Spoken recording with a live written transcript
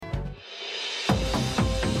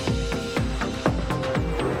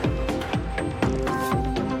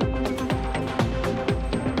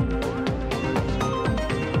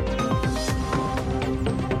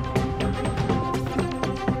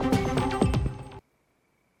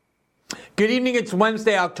Good evening. It's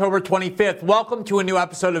Wednesday, October 25th. Welcome to a new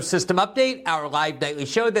episode of System Update, our live nightly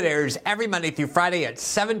show that airs every Monday through Friday at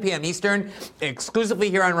 7 p.m. Eastern, exclusively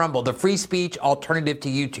here on Rumble, the free speech alternative to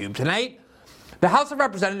YouTube. Tonight, the House of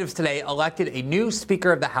Representatives today elected a new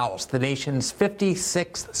Speaker of the House, the nation's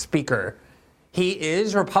 56th Speaker. He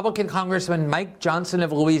is Republican Congressman Mike Johnson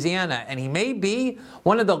of Louisiana, and he may be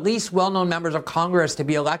one of the least well-known members of Congress to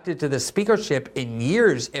be elected to the speakership in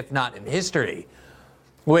years, if not in history.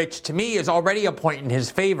 Which, to me, is already a point in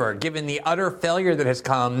his favor, given the utter failure that has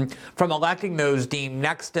come from electing those deemed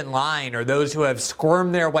next in line or those who have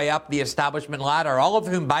squirmed their way up the establishment ladder, all of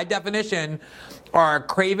whom, by definition, are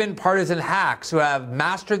craven partisan hacks who have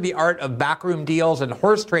mastered the art of backroom deals and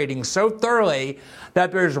horse trading so thoroughly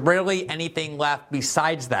that there's rarely anything left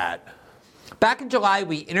besides that. Back in July,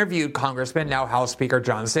 we interviewed Congressman, now House Speaker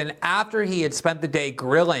Johnson, after he had spent the day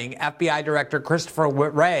grilling FBI Director Christopher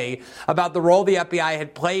Wray about the role the FBI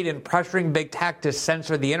had played in pressuring big tech to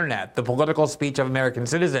censor the internet, the political speech of American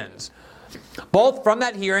citizens. Both from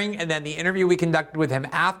that hearing and then the interview we conducted with him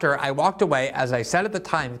after, I walked away, as I said at the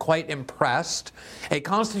time, quite impressed. A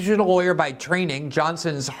constitutional lawyer by training,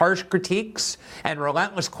 Johnson's harsh critiques and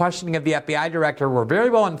relentless questioning of the FBI director were very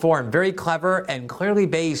well informed, very clever, and clearly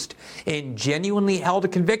based in genuinely held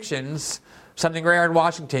convictions, something rare in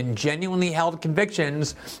Washington, genuinely held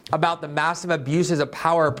convictions about the massive abuses of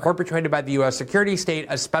power perpetrated by the U.S. security state,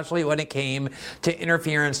 especially when it came to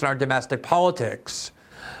interference in our domestic politics.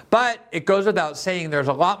 But it goes without saying there's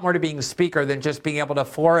a lot more to being Speaker than just being able to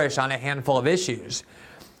flourish on a handful of issues.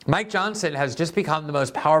 Mike Johnson has just become the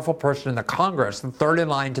most powerful person in the Congress, the third in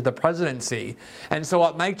line to the presidency. And so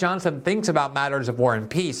what Mike Johnson thinks about matters of war and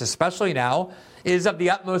peace, especially now, is of the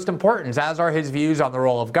utmost importance, as are his views on the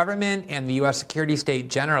role of government and the U.S. security state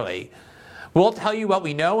generally. We'll tell you what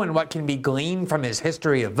we know and what can be gleaned from his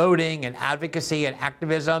history of voting and advocacy and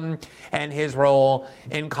activism and his role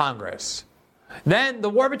in Congress. Then, the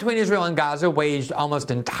war between Israel and Gaza, waged almost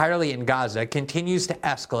entirely in Gaza, continues to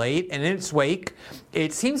escalate, and in its wake,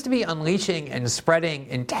 it seems to be unleashing and spreading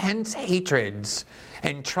intense hatreds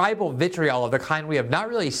and tribal vitriol of the kind we have not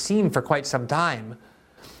really seen for quite some time.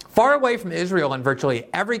 Far away from Israel and virtually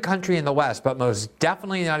every country in the West, but most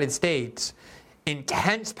definitely the United States,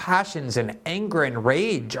 intense passions and anger and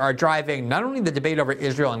rage are driving not only the debate over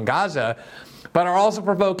Israel and Gaza, but are also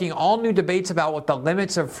provoking all new debates about what the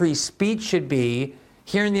limits of free speech should be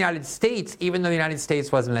here in the United States, even though the United States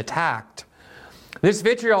wasn't attacked. This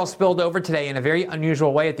vitriol spilled over today in a very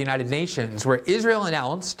unusual way at the United Nations, where Israel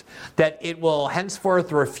announced that it will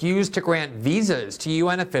henceforth refuse to grant visas to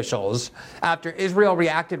UN officials after Israel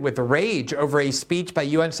reacted with rage over a speech by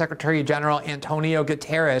UN Secretary General Antonio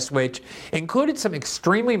Guterres, which included some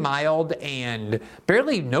extremely mild and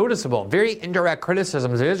barely noticeable, very indirect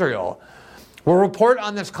criticisms of Israel. We'll report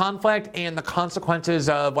on this conflict and the consequences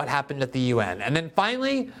of what happened at the UN. And then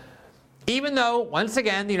finally, even though, once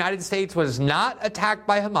again, the United States was not attacked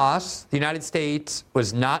by Hamas,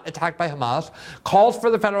 calls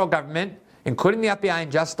for the federal government, including the FBI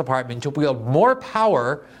and Justice Department, to wield more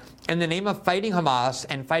power in the name of fighting Hamas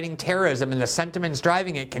and fighting terrorism, and the sentiments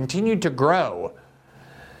driving it continued to grow.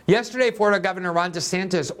 Yesterday, Florida Governor Ron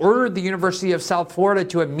DeSantis ordered the University of South Florida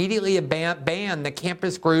to immediately ban the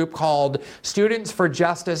campus group called Students for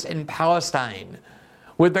Justice in Palestine,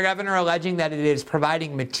 with the governor alleging that it is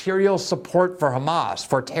providing material support for Hamas,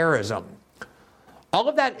 for terrorism. All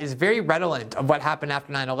of that is very redolent of what happened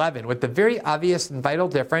after 9/11, with the very obvious and vital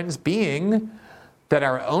difference being that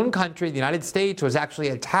our own country, the United States, was actually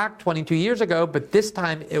attacked 22 years ago, but this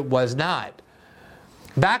time it was not.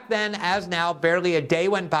 Back then, as now, barely a day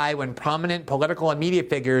went by when prominent political and media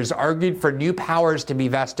figures argued for new powers to be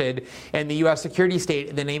vested in the U.S. security state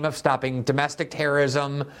in the name of stopping domestic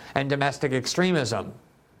terrorism and domestic extremism.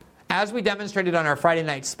 As we demonstrated on our Friday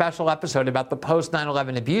night special episode about the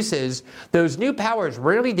post-9/11 abuses, those new powers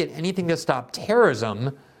rarely did anything to stop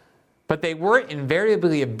terrorism, but they were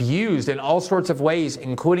invariably abused in all sorts of ways,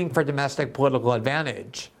 including for domestic political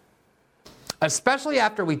advantage. Especially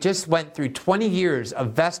after we just went through 20 years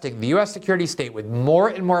of vesting the U.S. security state with more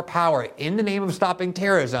and more power in the name of stopping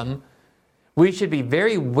terrorism, we should be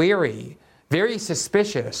very wary, very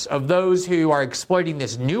suspicious of those who are exploiting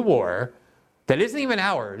this new war that isn't even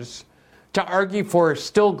ours to argue for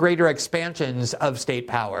still greater expansions of state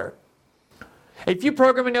power. A few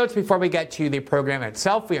programming notes before we get to the program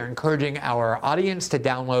itself. We are encouraging our audience to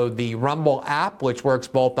download the Rumble app, which works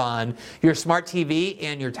both on your smart TV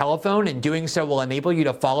and your telephone, and doing so will enable you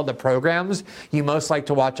to follow the programs you most like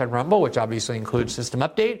to watch on Rumble, which obviously includes System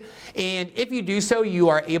Update. And if you do so, you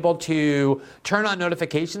are able to turn on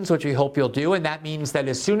notifications, which we hope you'll do, and that means that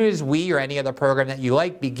as soon as we or any other program that you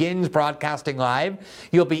like begins broadcasting live,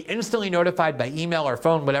 you'll be instantly notified by email or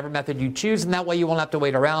phone, whatever method you choose, and that way you won't have to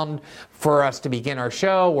wait around for us to begin our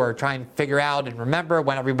show or try and figure out and remember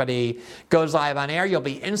when everybody goes live on air. You'll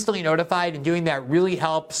be instantly notified, and doing that really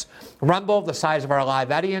helps Rumble the size of our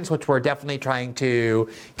live audience, which we're definitely trying to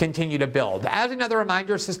continue to build. As another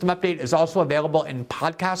reminder, System Update is also available in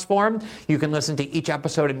podcast form. You can listen to each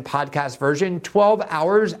episode in podcast version 12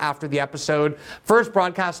 hours after the episode first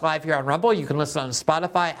broadcast live here on Rumble. You can listen on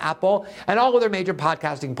Spotify, Apple, and all other major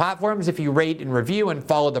podcasting platforms. If you rate and review and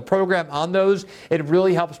follow the program on those, it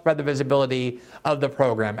really helps spread the visibility of the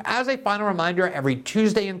program. As a final reminder, every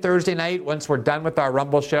Tuesday and Thursday night, once we're done with our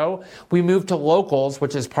Rumble show, we move to Locals,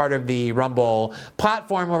 which is part of the Rumble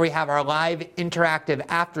platform, where we have our live interactive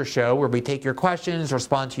after show where we take your questions,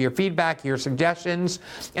 respond to your feedback, your suggestions,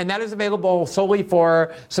 and that is available solely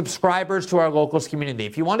for subscribers to our Locals community.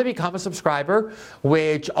 If you want to become a subscriber,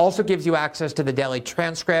 which also gives you access to the daily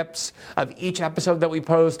transcripts of each episode that we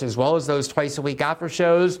post, as well as those twice a week after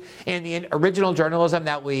shows and the original journalism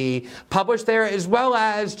that we publish there, as well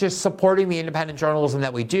as just supporting the independent journalism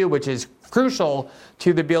that we do, which is crucial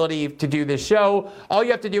to the ability to do this show. All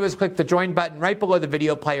you have to do is click the join button right below the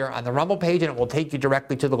video player on the Rumble page, and it will take you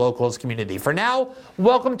directly to the Locals community. For now,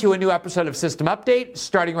 welcome to a new episode of System Update,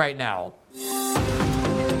 starting right now.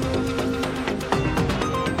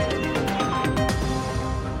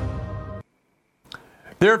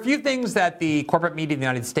 There are a few things that the corporate media of the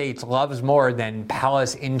United States loves more than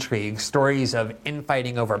palace intrigue, stories of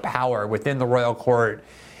infighting over power within the royal court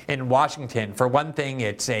in Washington. For one thing,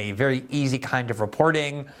 it's a very easy kind of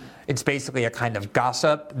reporting. It's basically a kind of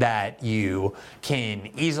gossip that you can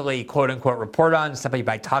easily, quote unquote, report on simply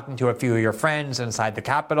by talking to a few of your friends inside the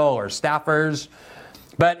Capitol or staffers.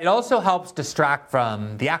 But it also helps distract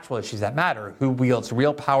from the actual issues that matter. Who wields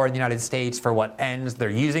real power in the United States, for what ends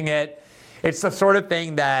they're using it. It's the sort of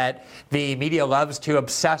thing that the media loves to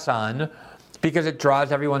obsess on because it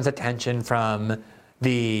draws everyone's attention from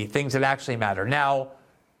the things that actually matter. Now,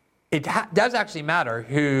 it does actually matter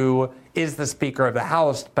who is the Speaker of the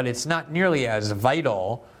House, but it's not nearly as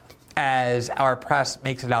vital as our press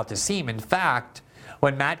makes it out to seem. In fact,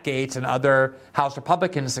 when Matt Gaetz and other House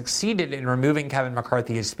Republicans succeeded in removing Kevin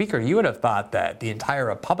McCarthy as Speaker, you would have thought that the entire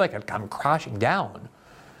Republic had come crashing down.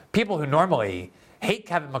 People who normally hate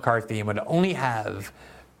Kevin McCarthy and would only have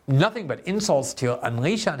nothing but insults to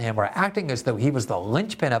unleash on him were acting as though he was the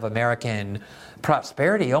linchpin of American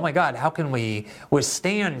prosperity. Oh my God, how can we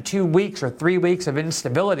withstand 2 weeks or 3 weeks of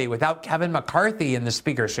instability without Kevin McCarthy in the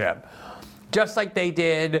speakership? Just like they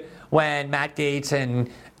did when Matt Gaetz and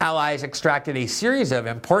allies extracted a series of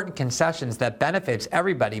important concessions that benefits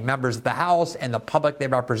everybody, members of the House and the public they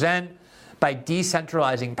represent, by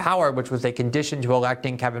decentralizing power, which was a condition to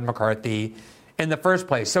electing Kevin McCarthy in the first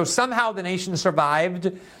place. So somehow the nation survived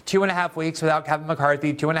 2.5 weeks without Kevin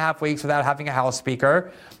McCarthy, 2.5 weeks without having a House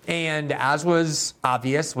Speaker. And as was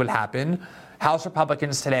obvious would happen, House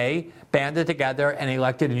Republicans today banded together and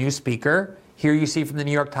elected a new Speaker. Here you see from the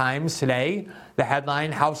New York Times today, the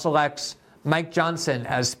headline, House elects Mike Johnson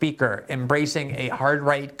as Speaker, embracing a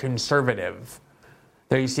hard-right conservative.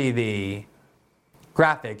 There you see the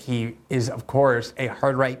graphic. He is, of course, a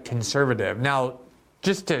hard-right conservative. Now,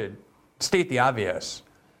 just to state the obvious,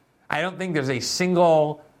 I don't think there's a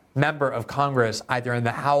single member of Congress, either in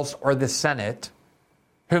the House or the Senate,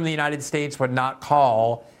 whom the United States would not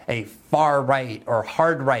call a far right or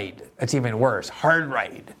hard right. That's even worse. Hard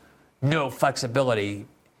right. No flexibility.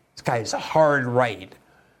 This guy is hard right.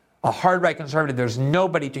 A hard right conservative. There's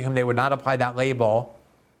nobody to whom they would not apply that label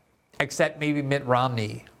except maybe Mitt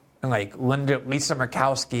Romney and like Lisa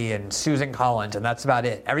Murkowski and Susan Collins, and that's about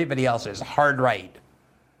it. Everybody else is hard right.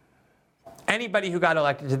 Anybody who got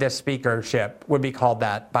elected to this speakership would be called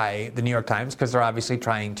that by the New York Times because they're obviously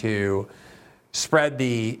trying to spread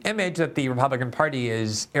the image that the Republican Party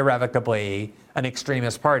is irrevocably an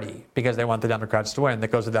extremist party because they want the Democrats to win. That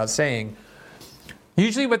goes without saying.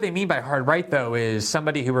 Usually what they mean by hard right, though, is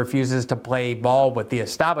somebody who refuses to play ball with the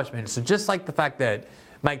establishment. So just like the fact that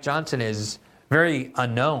Mike Johnson is very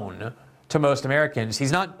unknown to most Americans,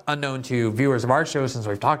 he's not unknown to viewers of our show since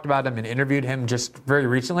we've talked about him and interviewed him just very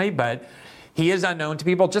recently, but he is unknown to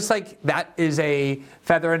people. Just like that is a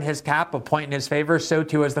feather in his cap, a point in his favor, so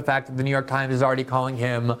too is the fact that the New York Times is already calling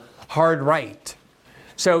him hard right.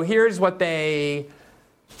 So here's what they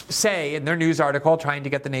say in their news article trying to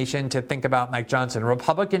get the nation to think about Mike Johnson.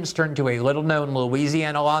 Republicans turned to a little-known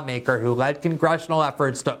Louisiana lawmaker who led congressional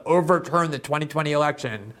efforts to overturn the 2020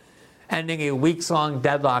 election, ending a weeks-long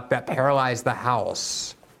deadlock that paralyzed the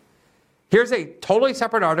House. Here's a totally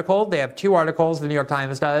separate article. They have two articles, the New York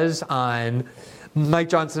Times does, on Mike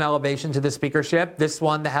Johnson elevation to the speakership. This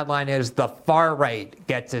one, the headline is, "The Far Right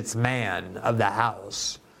Gets Its Man of the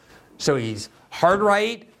House." So he's hard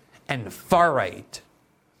right and far right.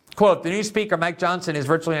 Quote, "The new speaker, Mike Johnson, is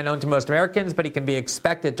virtually unknown to most Americans, but he can be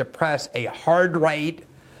expected to press a hard right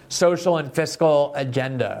social and fiscal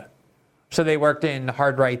agenda." So they worked in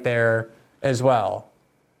hard right there as well.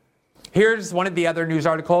 Here's one of the other news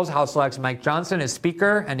articles. House selects Mike Johnson as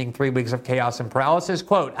speaker, ending 3 weeks of chaos and paralysis.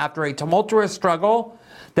 Quote, "After a tumultuous struggle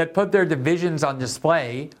that put their divisions on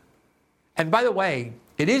display," and by the way,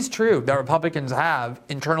 it is true that Republicans have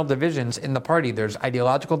internal divisions in the party. There's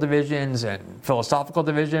ideological divisions and philosophical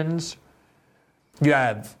divisions. You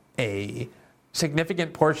have a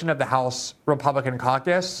significant portion of the House Republican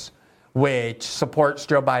caucus which supports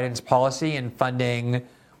Joe Biden's policy in funding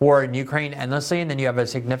war in Ukraine endlessly, and then you have a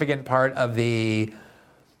significant part of the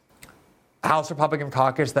House Republican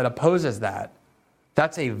caucus that opposes that.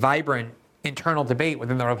 That's a vibrant internal debate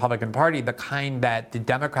within the Republican Party, the kind that the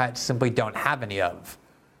Democrats simply don't have any of.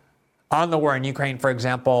 On the war in Ukraine, for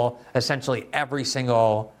example, essentially every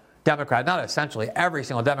single Democrat, not essentially, every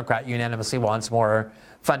single Democrat unanimously wants more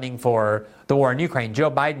funding for the war in Ukraine. Joe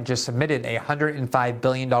Biden just submitted a $105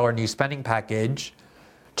 billion new spending package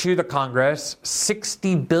to the Congress,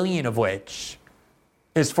 $60 billion of which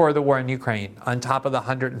is for the war in Ukraine, on top of the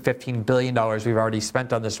 $115 billion we've already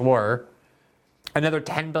spent on this war. Another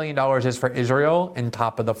 $10 billion is for Israel, on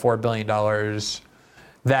top of the $4 billion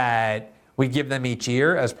that we give them each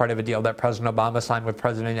year as part of a deal that President Obama signed with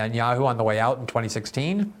President Netanyahu on the way out in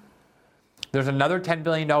 2016. There's another $10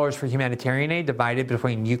 billion for humanitarian aid divided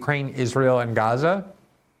between Ukraine, Israel, and Gaza.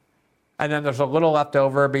 And then there's a little left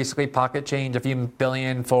over, basically pocket change, a few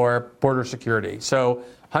billion for border security. So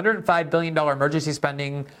 $105 billion emergency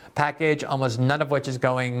spending package, almost none of which is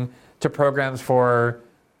going to programs for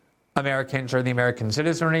Americans or the American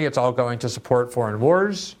citizenry. It's all going to support foreign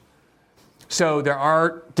wars. So there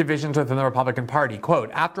are divisions within the Republican Party.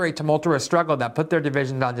 Quote, "After a tumultuous struggle that put their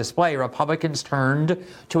divisions on display, Republicans turned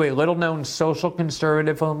to a little-known social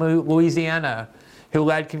conservative from Louisiana who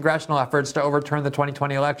led congressional efforts to overturn the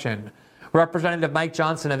 2020 election. Representative Mike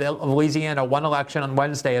Johnson of Louisiana won election on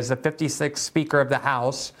Wednesday as the 56th Speaker of the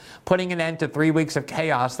House, putting an end to 3 weeks of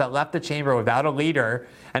chaos that left the chamber without a leader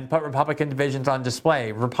and put Republican divisions on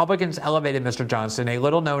display. Republicans elevated Mr. Johnson, a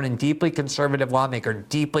little-known and deeply conservative lawmaker,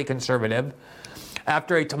 deeply conservative,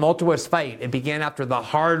 after a tumultuous fight. It began after the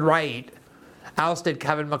hard right ousted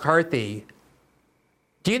Kevin McCarthy."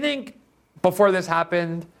 Do you think before this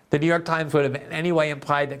happened, the New York Times would have in any way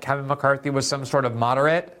implied that Kevin McCarthy was some sort of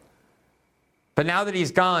moderate? But now that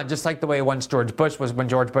he's gone, just like the way once George Bush was, when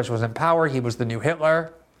George Bush was in power, he was the new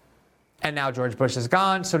Hitler. And now George Bush is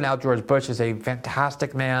gone, so now George Bush is a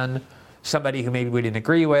fantastic man, somebody who maybe we didn't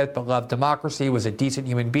agree with, but loved democracy, was a decent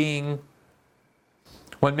human being.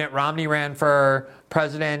 When Mitt Romney ran for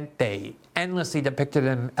president, they endlessly depicted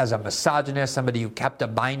him as a misogynist, somebody who kept a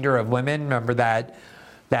binder of women. Remember that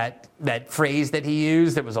phrase that he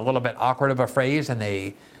used? It was a little bit awkward of a phrase, and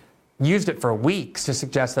they used it for weeks to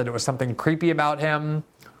suggest that it was something creepy about him.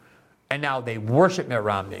 And now they worship Mitt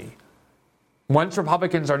Romney. Once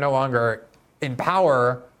Republicans are no longer in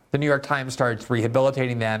power, the New York Times starts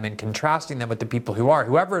rehabilitating them and contrasting them with the people who are.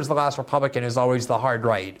 Whoever is the last Republican is always the hard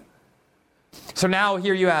right. So now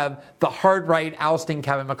here you have the hard right ousting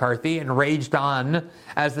Kevin McCarthy and raged on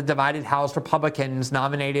as the divided House Republicans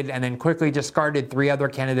nominated and then quickly discarded 3 other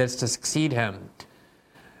candidates to succeed him.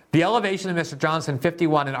 The elevation of Mr. Johnson,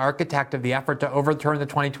 51, an architect of the effort to overturn the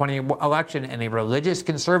 2020 election and a religious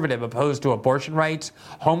conservative opposed to abortion rights,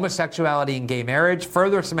 homosexuality, and gay marriage,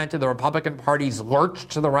 further cemented the Republican Party's lurch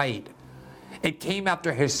to the right. It came after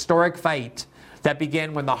a historic fight that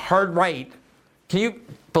began when the hard right, can you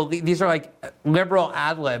believe, these are like liberal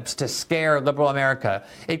ad-libs to scare liberal America.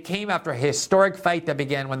 It came after a historic fight that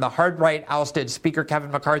began when the hard right ousted Speaker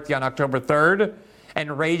Kevin McCarthy on October 3rd,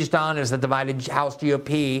 and raged on as the divided House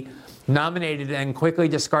GOP nominated and quickly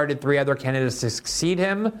discarded 3 other candidates to succeed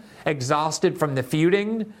him, exhausted from the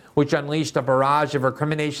feuding, which unleashed a barrage of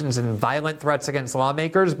recriminations and violent threats against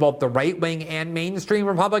lawmakers, both the right-wing and mainstream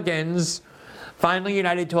Republicans, finally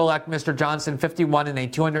united to elect Mr. Johnson, 51, in a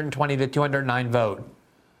 220 to 209 vote.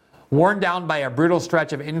 Worn down by a brutal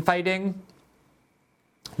stretch of infighting,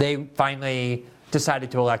 they finally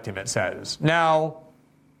decided to elect him, it says. Now,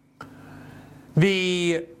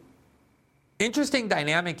 The interesting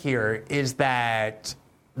dynamic here is that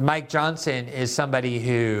Mike Johnson is somebody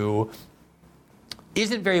who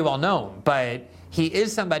isn't very well known, but he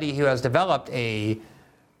is somebody who has developed a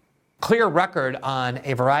clear record on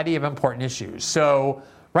a variety of important issues. So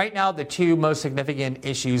right now, the two most significant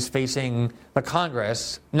issues facing the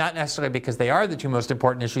Congress, not necessarily because they are the two most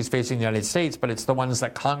important issues facing the United States, but it's the ones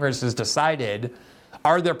that Congress has decided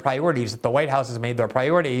are their priorities, that the White House has made their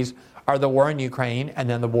priorities, are the war in Ukraine and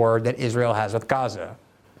then the war that Israel has with Gaza.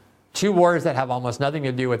 Two wars that have almost nothing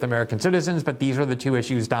to do with American citizens, but these are the two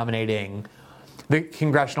issues dominating the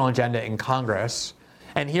congressional agenda in Congress.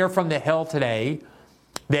 And here from the Hill today,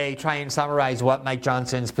 they try and summarize what Mike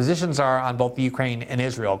Johnson's positions are on both Ukraine and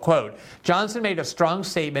Israel. Quote, Johnson made a strong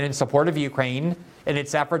statement in support of Ukraine in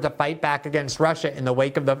its effort to fight back against Russia in the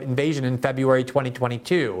wake of the invasion in February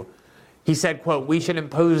 2022. He said, quote, we should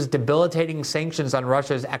impose debilitating sanctions on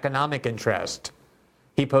Russia's economic interest.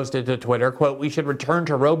 He posted to Twitter, quote, we should return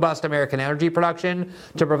to robust American energy production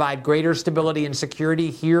to provide greater stability and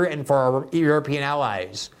security here and for our European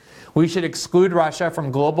allies. We should exclude Russia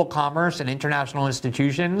from global commerce and international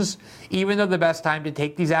institutions. Even though the best time to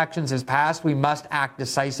take these actions has passed, we must act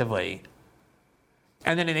decisively.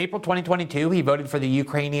 And then in April 2022, he voted for the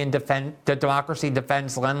Ukrainian Democracy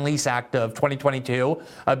Defense Lend-Lease Act of 2022,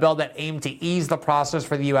 a bill that aimed to ease the process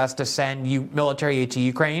for the U.S. to send military aid to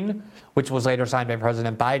Ukraine, which was later signed by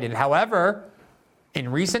President Biden. However, in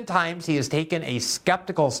recent times, he has taken a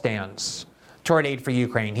skeptical stance toward aid for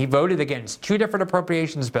Ukraine. He voted against two different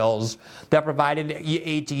appropriations bills that provided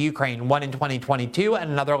aid to Ukraine, one in 2022 and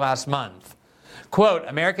another last month. Quote,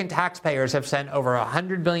 American taxpayers have sent over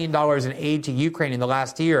 $100 billion in aid to Ukraine in the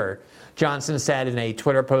last year, Johnson said in a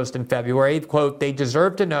Twitter post in February. Quote, they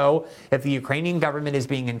deserve to know if the Ukrainian government is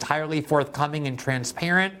being entirely forthcoming and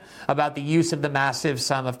transparent about the use of the massive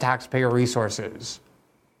sum of taxpayer resources.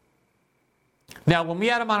 Now, when we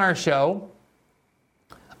had him on our show,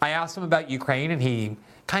 I asked him about Ukraine, and he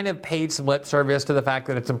kind of paid some lip service to the fact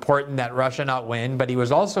that it's important that Russia not win, but he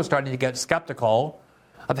was also starting to get skeptical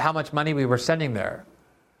of how much money we were sending there,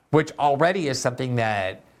 which already is something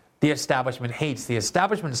that the establishment hates. The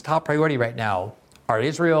establishment's top priority right now are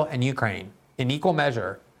Israel and Ukraine in equal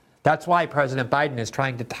measure. That's why President Biden is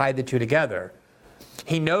trying to tie the two together.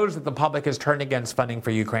 He knows that the public has turned against funding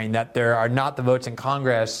for Ukraine, that there are not the votes in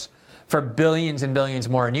Congress for billions and billions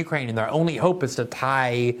more in Ukraine, and their only hope is to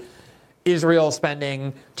tie Israel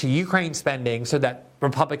spending to Ukraine spending so that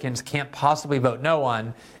Republicans can't possibly vote no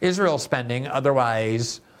on Israel spending.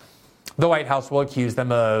 Otherwise, the White House will accuse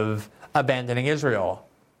them of abandoning Israel.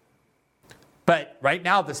 But right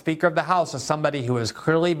now, the Speaker of the House is somebody who has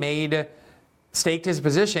clearly staked his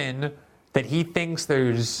position that he thinks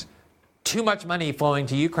there's too much money flowing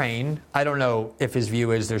to Ukraine. I don't know if his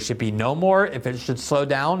view is there should be no more, if it should slow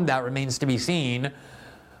down. That remains to be seen.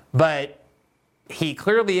 But he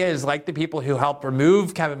clearly is, like the people who helped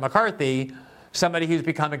remove Kevin McCarthy, somebody who's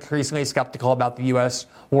become increasingly skeptical about the U.S.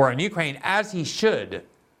 war in Ukraine, as he should.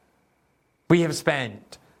 We have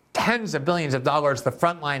spent tens of billions of dollars. The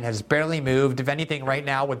front line has barely moved. If anything, right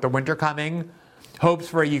now, with the winter coming, hopes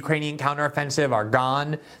for a Ukrainian counteroffensive are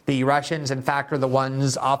gone. The Russians, in fact, are the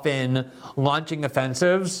ones often launching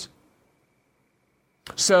offensives.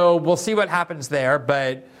 So we'll see what happens there.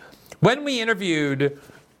 But when we interviewed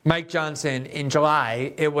Mike Johnson in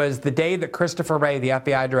July, it was the day that Christopher Wray, the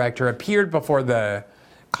FBI director, appeared before the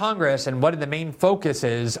Congress, and one of the main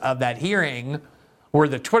focuses of that hearing were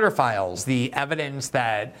the Twitter files, the evidence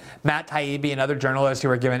that Matt Taibbi and other journalists who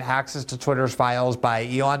were given access to Twitter's files by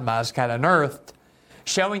Elon Musk had unearthed,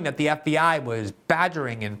 showing that the FBI was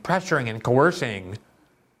badgering and pressuring and coercing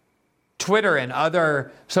Twitter and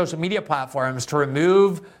other social media platforms to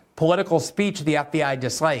remove political speech the FBI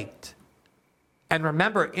disliked. And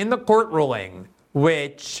remember, in the court ruling,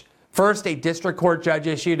 which first a district court judge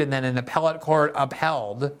issued and then an appellate court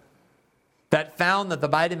upheld, that found that the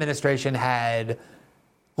Biden administration had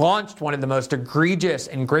launched one of the most egregious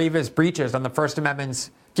and gravest breaches on the First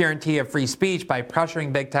Amendment's guarantee of free speech by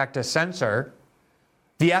pressuring big tech to censor.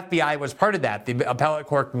 The FBI was part of that. The appellate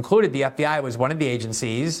court concluded the FBI was one of the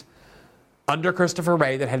agencies under Christopher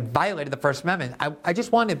Wray that had violated the First Amendment. I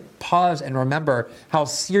just want to pause and remember how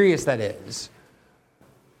serious that is.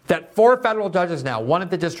 That 4 federal judges now, 1 at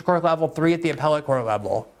the district court level, 3 at the appellate court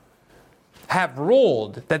level, have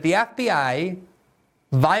ruled that the FBI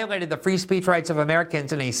violated the free speech rights of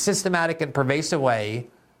Americans in a systematic and pervasive way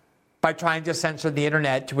by trying to censor the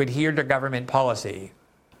internet to adhere to government policy.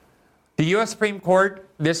 The U.S. Supreme Court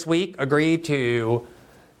this week agreed to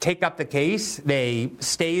take up the case. They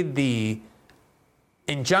stayed the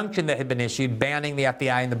injunction that had been issued banning the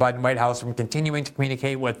FBI and the Biden White House from continuing to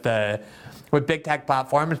communicate with big tech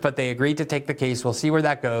platforms, but they agreed to take the case. We'll see where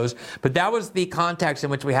that goes. But that was the context in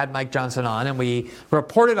which we had Mike Johnson on, and we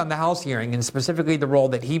reported on the House hearing, and specifically the role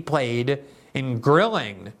that he played in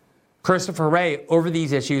grilling Christopher Wray over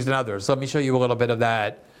these issues and others. So let me show you a little bit of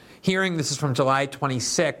that hearing. This is from July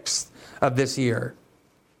 26th of this year.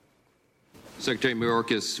 Secretary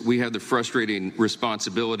Mayorkas, we have the frustrating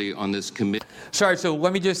responsibility on this committee. Sorry, so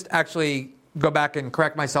let me just actually go back and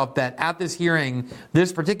correct myself that at this hearing,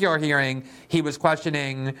 this particular hearing, he was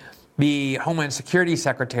questioning the Homeland Security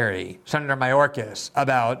Secretary, Senator Mayorkas,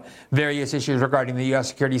 about various issues regarding the U.S.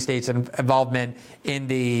 security state's involvement in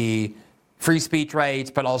the free speech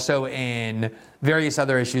rights, but also in various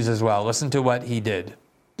other issues as well. Listen to what he did.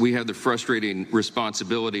 We have the frustrating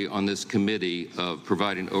responsibility on this committee of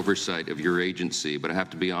providing oversight of your agency, but I have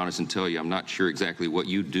to be honest and tell you, I'm not sure exactly what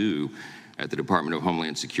you do at the Department of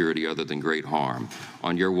Homeland Security other than great harm.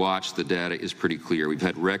 On your watch, the data is pretty clear. We've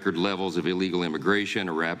had record levels of illegal immigration,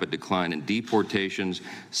 a rapid decline in deportations,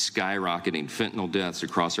 skyrocketing fentanyl deaths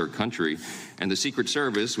across our country, and the Secret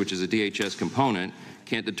Service, which is a DHS component,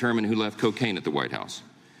 can't determine who left cocaine at the White House.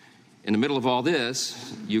 In the middle of all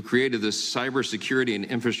this, you created this Cybersecurity and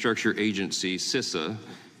Infrastructure Agency, CISA,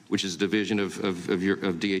 which is a division of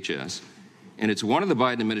DHS. And it's one of the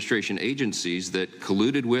Biden administration agencies that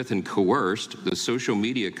colluded with and coerced the social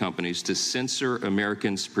media companies to censor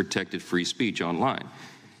Americans' protected free speech online.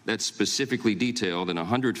 That's specifically detailed in a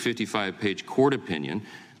 155-page court opinion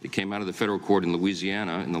that came out of the federal court in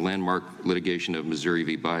Louisiana in the landmark litigation of Missouri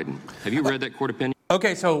v. Biden. Have you read that court opinion?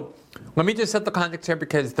 Okay, so let me just set the context here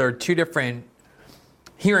because there are two different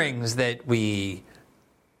hearings that we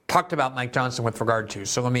talked about Mike Johnson with regard to.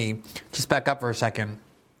 So let me just back up for a second.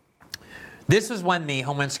 This was when the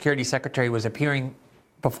Homeland Security Secretary was appearing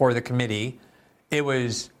before the committee. It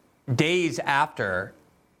was days after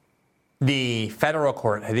the federal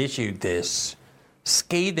court had issued this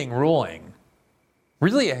scathing ruling,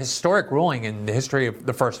 really a historic ruling in the history of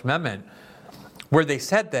the First Amendment, where they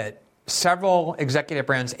said that several executive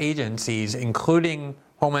branch agencies, including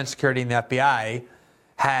Homeland Security and the FBI,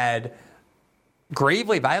 had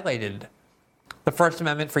gravely violated the First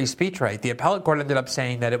Amendment free speech right. The appellate court ended up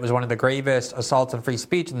saying that it was one of the gravest assaults on free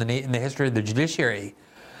speech in the history of the judiciary.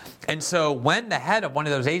 And so when the head of one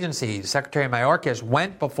of those agencies, Secretary Mayorkas,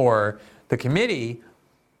 went before the committee,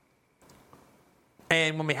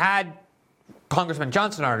 and when we had Congressman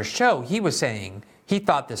Johnson on our show, he was saying he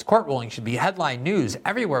thought this court ruling should be headline news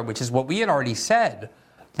everywhere, which is what we had already said,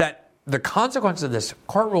 that the consequences of this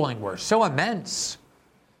court ruling were so immense,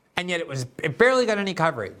 and yet it barely got any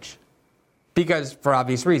coverage because, for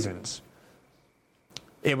obvious reasons,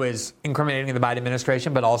 it was incriminating the Biden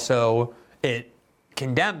administration, but also it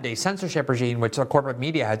condemned a censorship regime which the corporate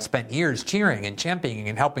media had spent years cheering and championing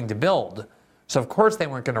and helping to build. So of course they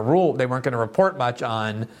weren't going to report much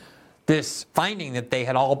on this finding that they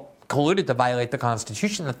had all colluded to violate the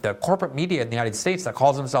Constitution, that the corporate media in the United States that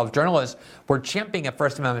calls themselves journalists were championing a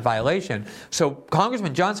First Amendment violation. So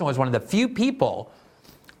Congressman Johnson was one of the few people,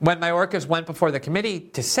 when Mayorkas went before the committee,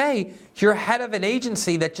 to say, you're head of an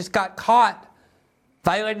agency that just got caught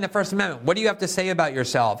violating the First Amendment. What do you have to say about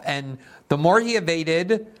yourself? And the more he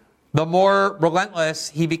evaded, the more relentless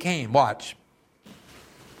he became. Watch.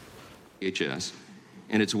 DHS.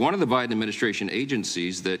 And it's one of the Biden administration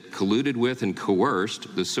agencies that colluded with and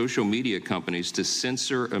coerced the social media companies to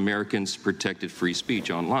censor Americans' protected free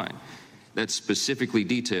speech online. That's specifically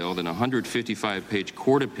detailed in a 155-page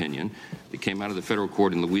court opinion that came out of the federal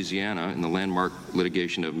court in Louisiana in the landmark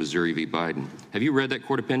litigation of Missouri v. Biden. Have you read that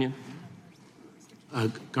court opinion?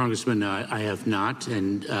 Congressman, I have not,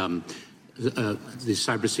 and the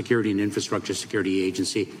Cybersecurity and Infrastructure Security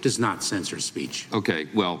Agency does not censor speech. Okay,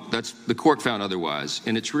 well, the court found otherwise,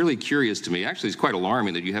 and it's really curious to me. Actually, it's quite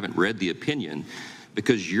alarming that you haven't read the opinion,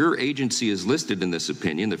 because your agency is listed in this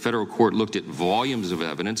opinion. The federal court looked at volumes of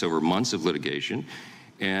evidence over months of litigation,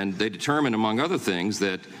 and they determined, among other things,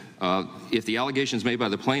 that if the allegations made by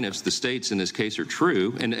the plaintiffs, the states in this case, are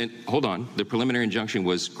true, and hold on, the preliminary injunction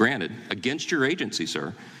was granted against your agency,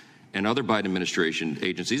 sir, and other Biden administration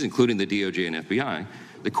agencies, including the DOJ and FBI,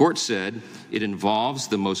 the court said it involves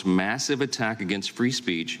the most massive attack against free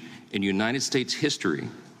speech in United States history.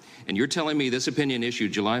 And you're telling me this opinion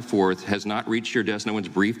issued July 4th has not reached your desk? No one's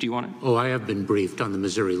briefed you on it? Oh, I have been briefed on the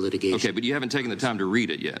Missouri litigation. Okay, but you haven't taken the time to read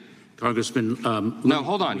it yet. Congressman, no,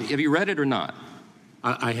 hold on. Have you read it or not?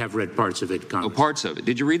 I have read parts of it, Congressman. Oh, parts of it.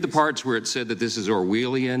 Did you read the parts where it said that this is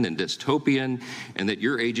Orwellian and dystopian and that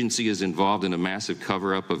your agency is involved in a massive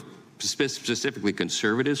cover-up of specifically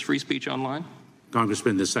conservatives' free speech online?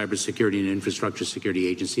 Congressman, the Cybersecurity and Infrastructure Security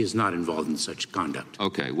Agency is not involved in such conduct.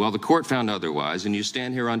 Okay, well, the court found otherwise, and you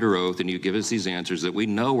stand here under oath and you give us these answers that we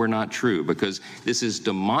know are not true because this is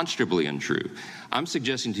demonstrably untrue. I'm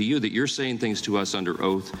suggesting to you that you're saying things to us under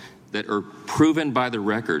oath that are proven by the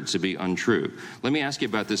record to be untrue. Let me ask you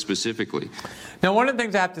about this specifically. Now, one of the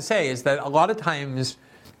things I have to say is that a lot of times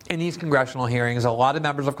in these congressional hearings, a lot of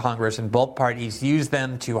members of Congress in both parties use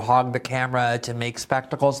them to hog the camera, to make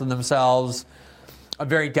spectacles of themselves,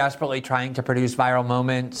 very desperately trying to produce viral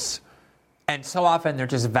moments. And so often they're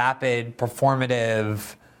just vapid,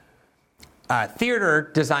 performative theater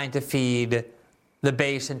designed to feed the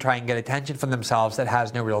base and try and get attention from themselves that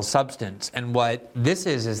has no real substance. And what this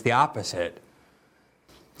is the opposite.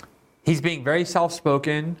 He's being very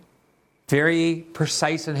self-spoken, very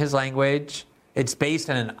precise in his language. It's based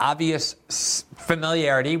on an obvious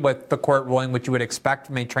familiarity with the court ruling, which you would expect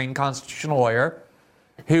from a trained constitutional lawyer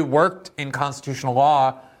who worked in constitutional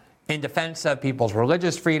law in defense of people's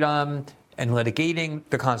religious freedom and litigating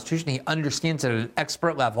the Constitution. He understands it at an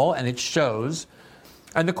expert level, and it shows.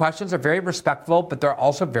 And the questions are very respectful, but they're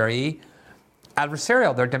also very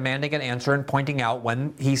adversarial. They're demanding an answer and pointing out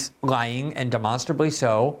when he's lying, and demonstrably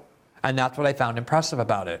so. And that's what I found impressive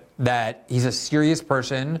about it, that he's a serious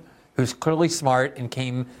person who's clearly smart and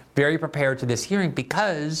came very prepared to this hearing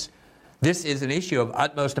because this is an issue of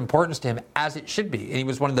utmost importance to him, as it should be. And he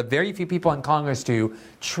was one of the very few people in Congress to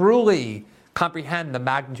truly comprehend the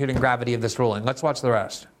magnitude and gravity of this ruling. Let's watch the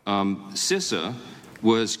rest. CISA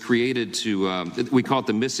was created to, we call it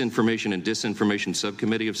the Misinformation and Disinformation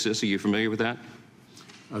Subcommittee of CISA. Are you familiar with that?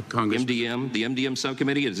 MDM, the MDM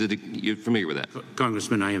subcommittee, you familiar with that?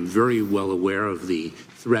 Congressman, I am very well aware of the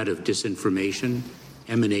threat of disinformation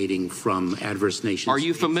emanating from adverse nations. Are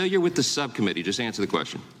you familiar with the subcommittee? Just answer the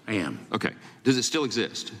question. I am. Okay. Does it still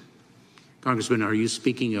exist? Congressman, are you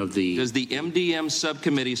speaking of the... Does the MDM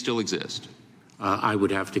subcommittee still exist? I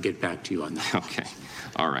would have to get back to you on that. Okay.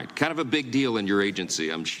 All right. Kind of a big deal in your agency.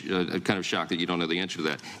 I'm kind of shocked that you don't know the answer to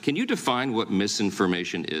that. Can you define what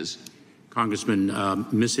misinformation is? Congressman,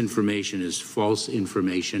 misinformation is false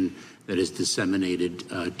information that is disseminated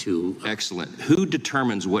to... Excellent. Who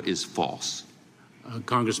determines what is false?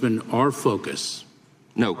 Congressman, our focus...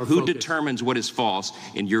 No, who determines what is false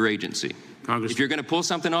in your agency? If you're going to pull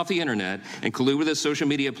something off the internet and collude with a social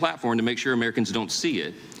media platform to make sure Americans don't see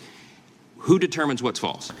it, who determines what's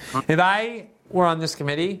false? If I were on this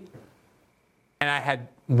committee and I had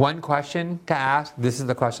one question to ask, this is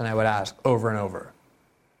the question I would ask over and over.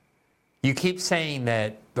 You keep saying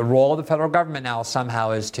that the role of the federal government now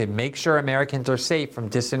somehow is to make sure Americans are safe from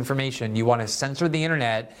disinformation. You want to censor the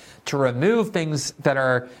internet to remove things that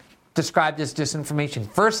are described as disinformation.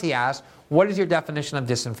 First, he asked, what is your definition of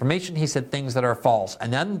disinformation? He said things that are false.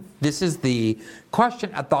 And then this is the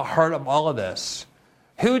question at the heart of all of this.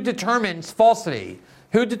 Who determines falsity?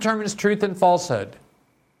 Who determines truth and falsehood?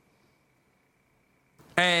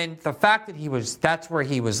 And the fact that that's where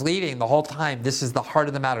he was leading the whole time, this is the heart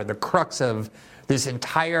of the matter, the crux of this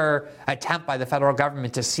entire attempt by the federal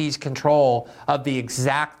government to seize control of the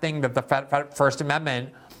exact thing that the First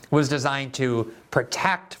Amendment was designed to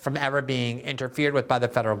protect from ever being interfered with by the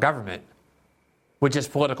federal government, which is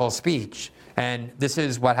political speech. And this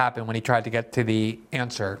is what happened when he tried to get to the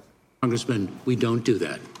answer. Congressman, we don't do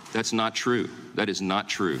that. That's not true. That is not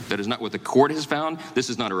true. That is not what the court has found. This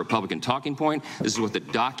is not a Republican talking point. This is what the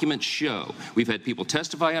documents show. We've had people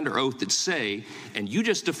testify under oath that say, and you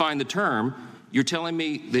just defined the term, you're telling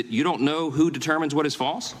me that you don't know who determines what is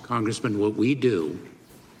false? Congressman, what we do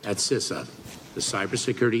at CISA, the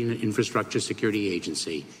Cybersecurity and Infrastructure Security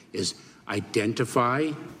Agency, is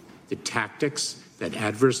identify the tactics that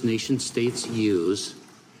adverse nation states use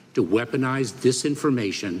to weaponize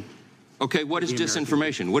disinformation. Okay, what is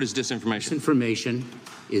disinformation? What is disinformation? Disinformation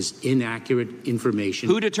is inaccurate information.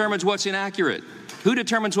 Who determines what's inaccurate? Who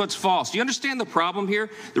determines what's false? Do you understand the problem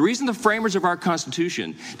here? The reason the framers of our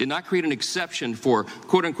Constitution did not create an exception for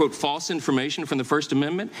quote-unquote false information from the First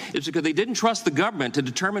Amendment is because they didn't trust the government to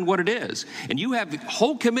determine what it is. And you have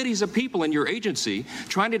whole committees of people in your agency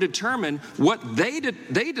trying to determine what they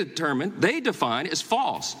define as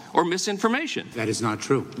false or misinformation. That is not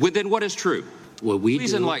true. Well, then what is true?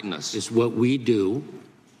 Please enlighten us. What we do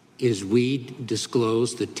is we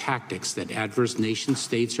disclose the tactics that adverse nation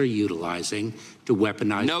states are utilizing to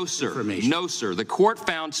weaponize No, sir. information. No, sir. The court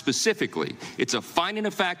found specifically, it's a finding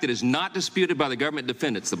of fact that is not disputed by the government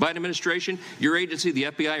defendants, the Biden administration, your agency, the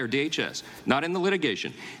FBI, or DHS, not in the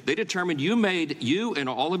litigation. They determined you and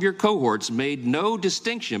all of your cohorts made no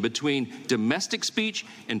distinction between domestic speech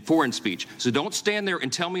and foreign speech. So don't stand there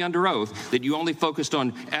and tell me under oath that you only focused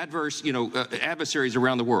on adversaries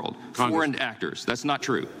around the world, foreign actors. That's not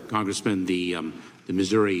true. Congressman, the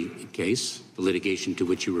Missouri case, the litigation to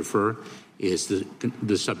which you refer, is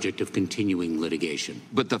the subject of continuing litigation.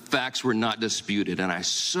 But the facts were not disputed, and I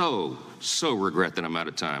so regret that I'm out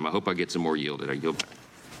of time. I hope I get some more yielded. I yield back.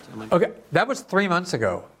 Okay, that was 3 months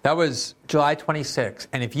ago. That was July 26th.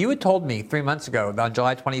 And if you had told me 3 months ago, on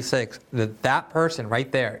July 26th, that person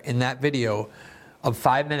right there in that video of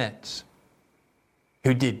 5 minutes,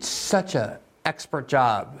 who did such an expert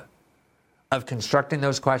job of constructing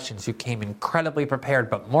those questions, who came incredibly prepared,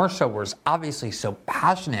 but more so was obviously so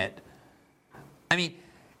passionate. I mean,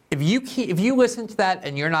 if you listen to that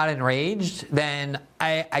and you're not enraged, then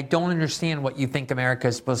I don't understand what you think America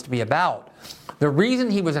is supposed to be about. The reason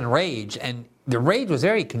he was enraged, and the rage was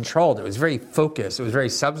very controlled, it was very focused, it was very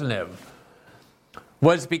substantive,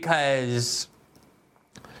 was because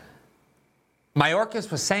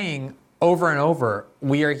Mayorkas was saying over and over,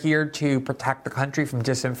 we are here to protect the country from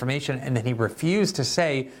disinformation, and then he refused to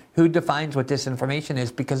say who defines what disinformation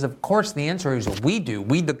is, because of course the answer is we do,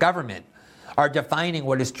 we the government are defining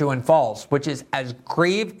what is true and false, which is as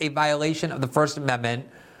grave a violation of the First Amendment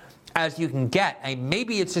as you can get. And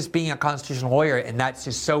maybe it's just being a constitutional lawyer, and that's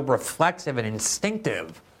just so reflexive and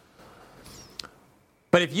instinctive.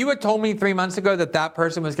 But if you had told me 3 months ago that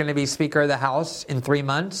person was going to be Speaker of the House in 3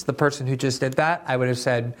 months, the person who just did that, I would have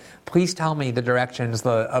said, please tell me the directions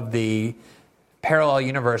of the parallel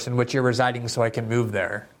universe in which you're residing so I can move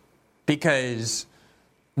there. Because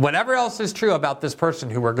whatever else is true about this person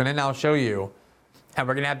who we're going to now show you, and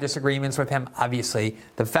we're going to have disagreements with him, obviously,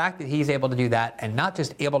 the fact that he's able to do that, and not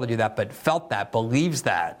just able to do that, but felt that, believes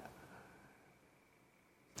that,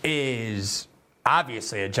 is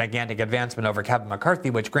obviously a gigantic advancement over Kevin McCarthy,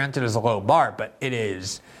 which granted is a low bar, but it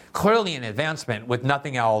is clearly an advancement with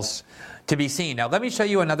nothing else to be seen. Now, let me show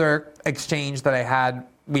you another exchange that I had.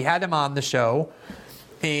 We had him on the show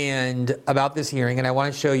and about this hearing, and I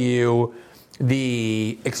want to show you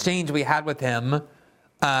the exchange we had with him.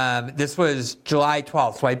 This was July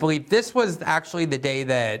 12th. So I believe this was actually the day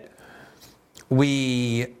that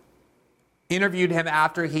we interviewed him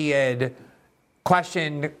after he had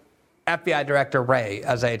questioned FBI Director Wray,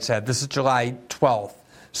 as I had said. This is July 12th.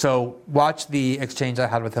 So watch the exchange I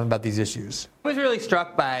had with him about these issues. I was really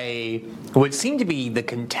struck by what seemed to be the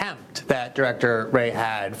contempt that Director Wray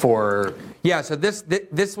had for... Yeah, so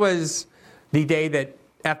this was the day that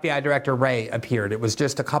FBI Director Wray appeared. It was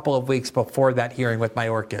just a couple of weeks before that hearing with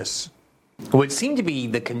Mayorkas. What seemed to be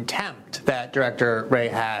the contempt that Director Wray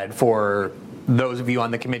had for those of you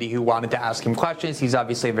on the committee who wanted to ask him questions. He's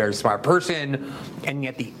obviously a very smart person, and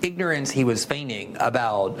yet the ignorance he was feigning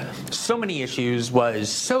about so many issues was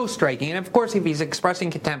so striking. And of course, if he's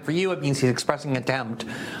expressing contempt for you, it means he's expressing contempt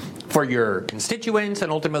for your constituents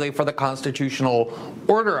and ultimately for the constitutional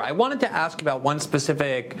order. I wanted to ask about one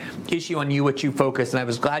specific issue on which you focused, and I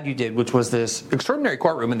was glad you did, which was this extraordinary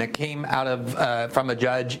courtroom that came out of from a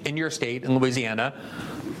judge in your state, in Louisiana.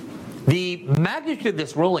 The magnitude of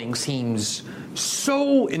this ruling seems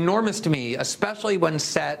so enormous to me, especially when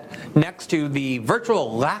set next to the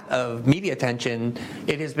virtual lack of media attention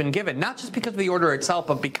it has been given, not just because of the order itself,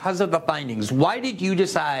 but because of the findings. Why did you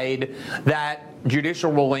decide that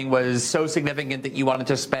judicial ruling was so significant that you wanted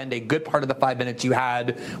to spend a good part of the 5 minutes you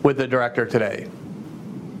had with the director today?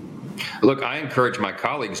 Look, I encourage my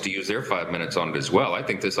colleagues to use their 5 minutes on it as well. I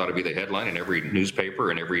think this ought to be the headline in every newspaper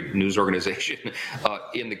and every news organization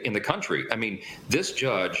in the country. I mean, this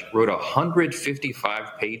judge wrote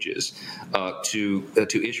 155 pages to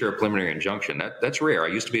issue a preliminary injunction. That's rare. I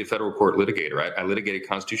used to be a federal court litigator. I litigated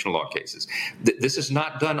constitutional law cases. This is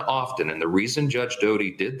not done often, and the reason Judge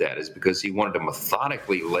Doty did that is because he wanted to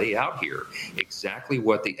methodically lay out here exactly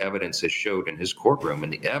what the evidence has showed in his courtroom,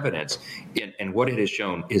 and the evidence and what it has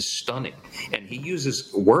shown is stunning. And he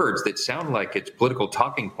uses words that sound like it's political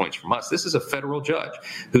talking points from us. This is a federal judge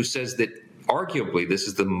who says that arguably this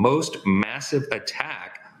is the most massive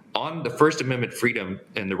attack on the First Amendment freedom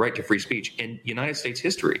and the right to free speech in United States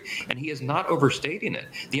history. And he is not overstating it.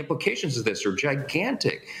 The implications of this are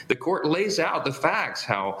gigantic. The court lays out the facts,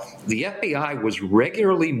 how the FBI was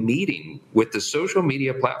regularly meeting with the social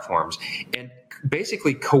media platforms and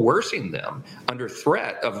basically coercing them under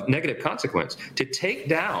threat of negative consequence to take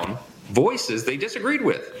down voices they disagreed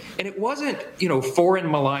with. And it wasn't, foreign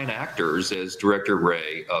malign actors, as Director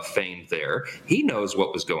Wray feigned there. He knows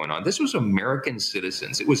what was going on. This was American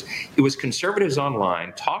citizens. It was conservatives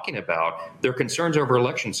online talking about their concerns over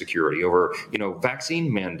election security, over,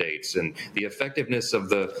 vaccine mandates and the effectiveness of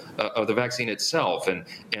the vaccine itself, and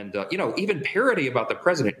even parody about the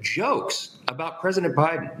president, jokes about President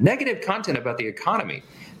Biden, negative content about the economy.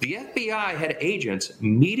 The FBI had agents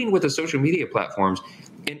meeting with the social media platforms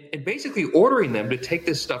and basically ordering them to take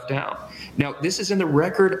this stuff down. Now, this is in the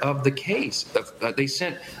record of the case. They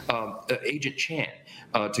sent Agent Chan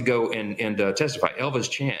to go and testify. Elvis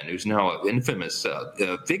Chan, who's now an infamous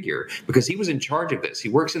figure because he was in charge of this. He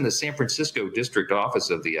works in the San Francisco district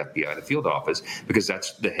office of the FBI, the field office, because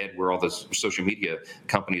that's the head where all the social media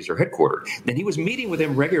companies are headquartered. And he was meeting with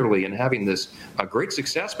him regularly and having this great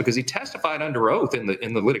success because he testified under oath in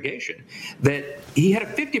the litigation that he had a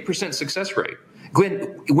 50% success rate.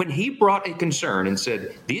 Glenn, when he brought a concern and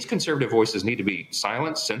said these conservative voices need to be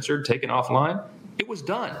silenced, censored, taken offline, it was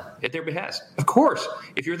done at their behest. Of course,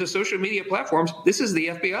 if you're the social media platforms, this is the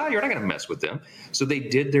FBI. You're not going to mess with them. So they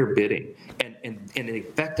did their bidding. And the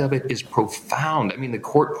effect of it is profound. I mean, the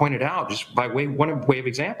court pointed out, just by one way of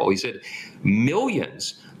example, he said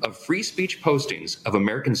millions of free speech postings of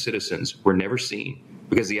American citizens were never seen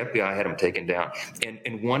because the FBI had them taken down.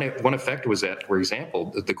 And one effect was that, for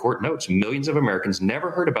example, the court notes millions of Americans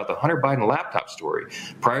never heard about the Hunter Biden laptop story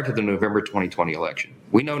prior to the November 2020 election.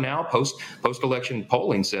 We know now post-election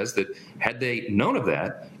polling says that had they known of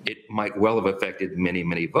that, it might well have affected many,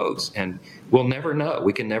 many votes. And we'll never know.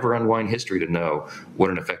 We can never unwind history to know what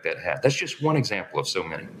an effect that had. That's just one example of so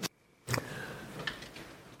many.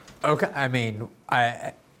 Okay, I mean,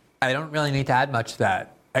 I don't really need to add much to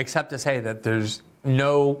that, except to say that there's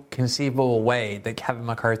no conceivable way that Kevin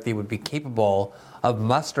McCarthy would be capable of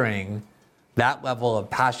mustering that level of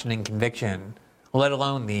passion and conviction, let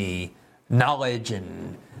alone the knowledge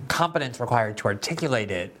and competence required to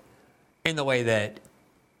articulate it in the way that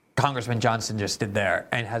Congressman Johnson just did there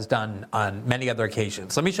and has done on many other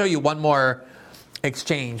occasions. Let me show you one more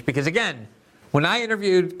exchange, because again, when I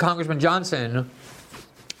interviewed Congressman Johnson,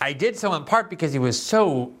 I did so in part because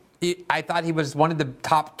I thought he was one of the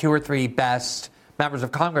top 2 or 3 best members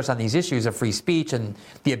of Congress on these issues of free speech and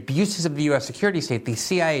the abuses of the U.S. security state, the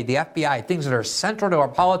CIA, the FBI, things that are central to our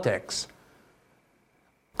politics.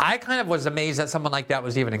 I kind of was amazed that someone like that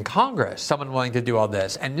was even in Congress, someone willing to do all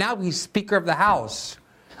this. And now he's Speaker of the House.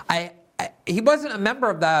 He wasn't a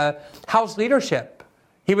member of the House leadership.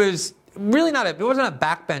 He was really he wasn't a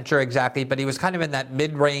backbencher exactly, but he was kind of in that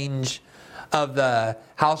mid-range of the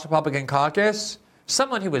House Republican caucus.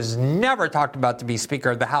 Someone who was never talked about to be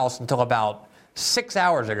Speaker of the House until about 6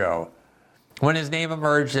 hours ago, when his name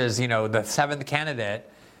emerged as, the 7th candidate,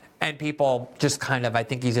 and people just kind of, I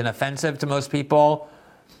think he's inoffensive to most people,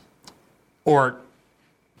 or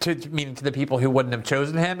to the people who wouldn't have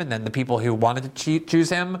chosen him, and then the people who wanted to choose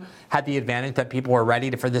him had the advantage that people were ready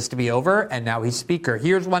for this to be over, and now he's Speaker.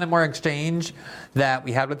 Here's one more exchange that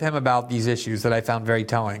we had with him about these issues that I found very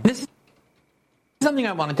telling. This is something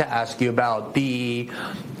I wanted to ask you about. The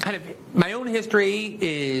kind of my own history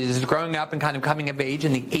is growing up and kind of coming of age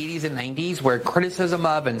in the 80s and 90s, where criticism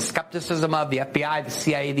of and skepticism of the FBI, the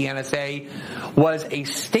CIA, the NSA was a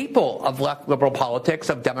staple of left liberal politics,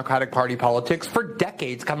 of Democratic Party politics for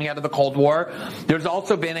decades coming out of the Cold War. There's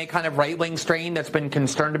also been a kind of right-wing strain that's been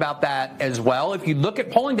concerned about that as well. If you look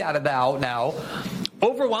at polling data now,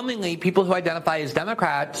 overwhelmingly, people who identify as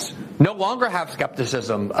Democrats no longer have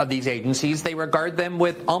skepticism of these agencies. They regard them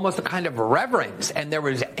with almost a kind of reverence, and there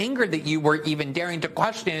was anger that you were even daring to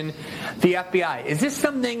question the FBI. Is this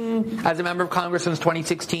something, as a member of Congress since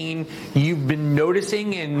 2016, you've been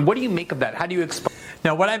noticing, and what do you make of that? How do you explain?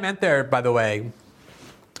 Now, what I meant there, by the way,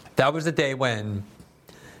 that was the day when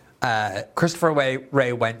Christopher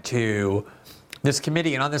Wray went to this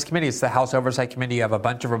committee, and on this committee, it's the House Oversight Committee. You have a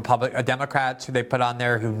bunch of Democrats who they put on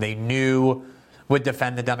there whom they knew would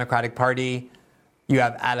defend the Democratic Party. You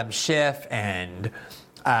have Adam Schiff and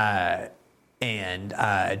Dan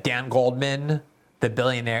Goldman, the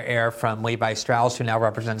billionaire heir from Levi Strauss, who now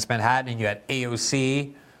represents Manhattan, and you had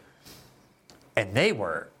AOC, and they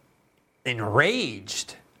were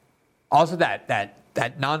enraged. Also,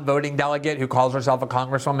 that non-voting delegate who calls herself a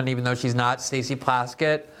congresswoman, even though she's not, Stacey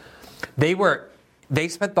Plaskett. They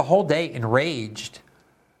spent the whole day enraged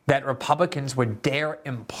that Republicans would dare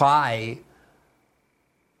imply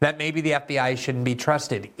that maybe the FBI shouldn't be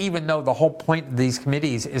trusted, even though the whole point of these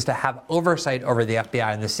committees is to have oversight over the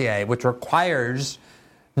FBI and the CIA, which requires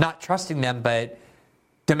not trusting them, but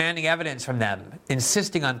demanding evidence from them,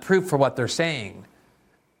 insisting on proof for what they're saying.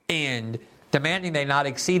 And demanding they not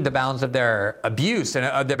exceed the bounds of their abuse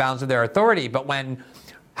and the bounds of their authority. But when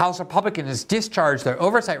House Republicans discharged their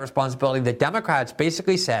oversight responsibility, the Democrats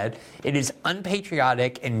basically said it is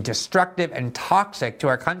unpatriotic and destructive and toxic to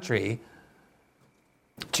our country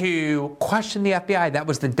to question the FBI. That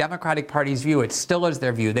was the Democratic Party's view. It still is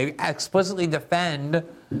their view. They explicitly defend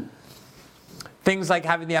things like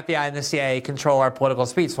having the FBI and the CIA control our political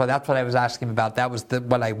speech. So that's what I was asking about. That was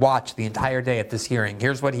what I watched the entire day at this hearing.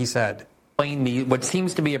 Here's what he said. Explain what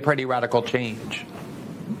seems to be a pretty radical change.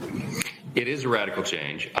 It is a radical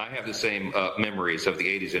change. I have the same memories of the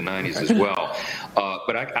 80s and 90s as well.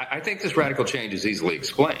 But I think this radical change is easily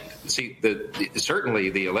explained. See, certainly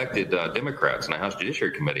the elected Democrats in the House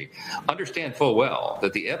Judiciary Committee understand full well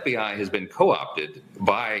that the FBI has been co-opted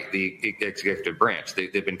by the executive branch.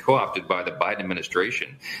 They've been co-opted by the Biden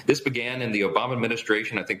administration. This began in the Obama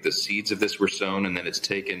administration. I think the seeds of this were sown, and then it's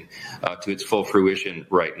taken to its full fruition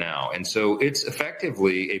right now. And so it's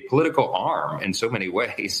effectively a political arm in so many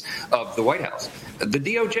ways of the White House. The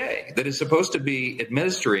DOJ that is supposed to be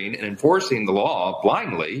administering and enforcing the law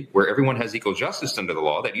blindly, where everyone has equal justice under the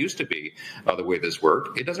law. That used to be the way this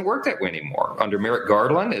worked. It doesn't work that way anymore. Under Merrick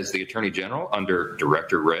Garland as the Attorney General, under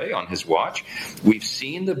Director Wray on his watch, we've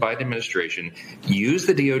seen the Biden administration use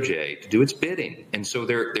the DOJ to do its bidding. And so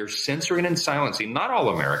they're censoring and silencing not all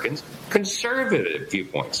Americans, conservative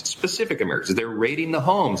viewpoints, specific Americans. They're raiding the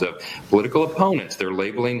homes of political opponents. They're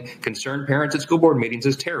labeling concerned parents at school board meetings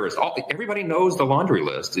as terrorists. Everybody knows the laundry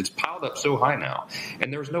list. It's piled up so high now.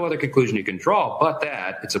 And there's no other conclusion you can draw but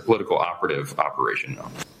that it's a political operative operation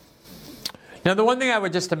now. Now, the one thing I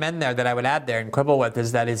would just amend there, that I would add there and quibble with,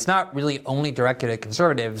 is that it's not really only directed at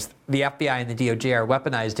conservatives. The FBI and the DOJ are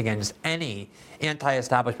weaponized against any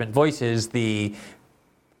anti-establishment voices. The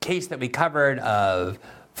case that we covered of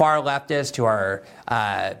far leftists who are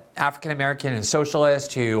African-American and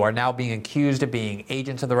socialists who are now being accused of being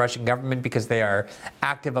agents of the Russian government because they are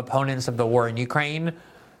active opponents of the war in Ukraine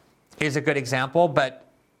is a good example. But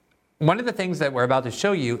one of the things that we're about to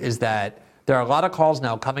show you is that there are a lot of calls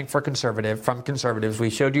now coming from conservatives. We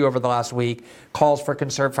showed you over the last week calls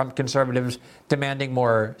from conservatives demanding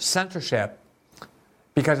more censorship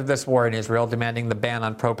because of this war in Israel, demanding the ban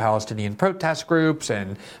on pro-Palestinian protest groups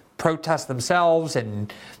and protests themselves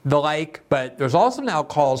and the like. But there's also now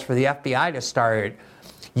calls for the FBI to start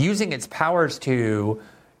using its powers to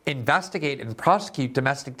investigate and prosecute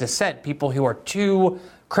domestic dissent, people who are too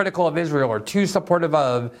critical of Israel or too supportive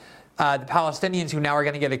of the Palestinians, who now are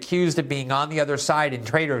going to get accused of being on the other side and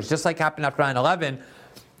traitors, just like happened after 9/11.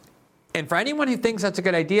 And for anyone who thinks that's a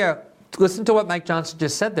good idea, listen to what Mike Johnson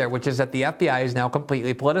just said there, which is that the FBI is now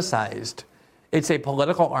completely politicized. It's a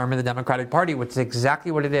political arm of the Democratic Party, which is exactly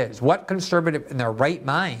what it is. What conservative in their right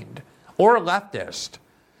mind or leftist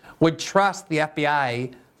would trust the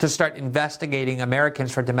FBI to start investigating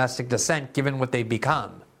Americans for domestic dissent, given what they've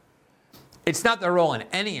become? It's not their role in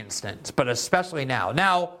any instance, but especially now.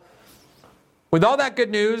 Now, with all that good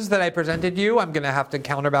news that I presented you, I'm going to have to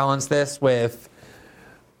counterbalance this with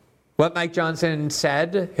what Mike Johnson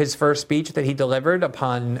said, his first speech that he delivered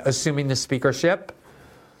upon assuming the speakership.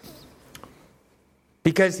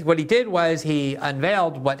 Because what he did was he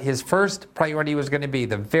unveiled what his first priority was going to be,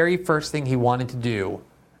 the very first thing he wanted to do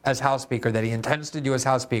as House Speaker, that he intends to do as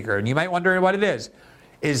House Speaker. And you might wonder what it is.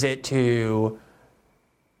 Is it to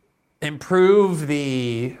improve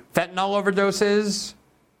the fentanyl overdoses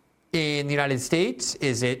in the United States?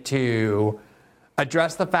 Is it to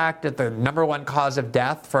address the fact that the number one cause of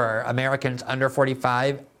death for Americans under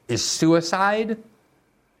 45 is suicide?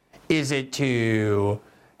 Is it to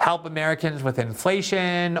help Americans with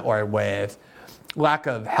inflation or with lack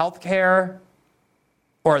of health care,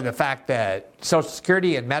 or the fact that Social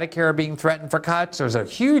Security and Medicare are being threatened for cuts? There's a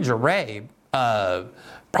huge array of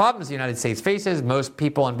problems the United States faces. Most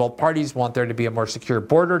people in both parties want there to be a more secure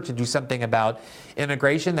border, to do something about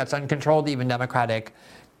immigration that's uncontrolled. Even Democratic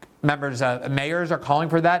mayors are calling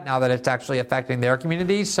for that now that it's actually affecting their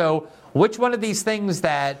communities. So which one of these things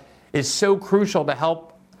that is so crucial to help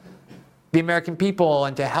the American people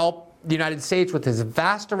and to help the United States with this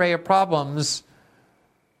vast array of problems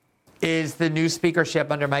is the new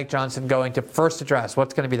speakership under Mike Johnson going to first address?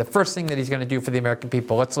 What's going to be the first thing that he's going to do for the American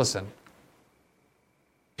people? Let's listen.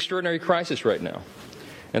 Extraordinary crisis right now,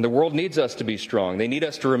 and the world needs us to be strong. They need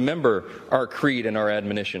us to remember our creed and our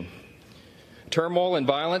admonition. Turmoil and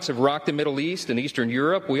violence have rocked the Middle East and Eastern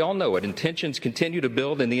Europe. We all know it, and tensions continue to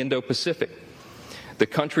build in the Indo-Pacific. The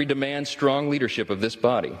country demands strong leadership of this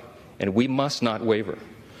body, and we must not waver.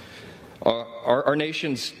 Our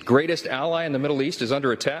nation's greatest ally in the Middle East is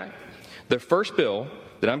under attack. The first bill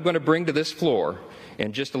that I'm going to bring to this floor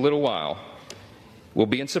in just a little while will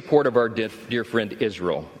be in support of our dear friend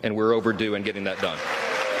Israel, and we're overdue in getting that done.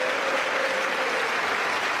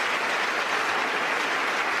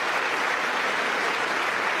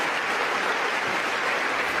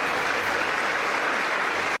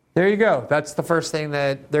 There you go. That's the first thing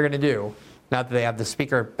that they're going to do. Now that they have the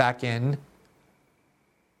speaker back in.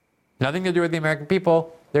 Nothing to do with the American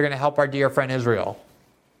people. They're going to help our dear friend Israel.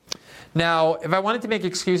 Now, if I wanted to make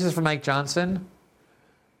excuses for Mike Johnson,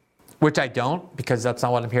 which I don't, because that's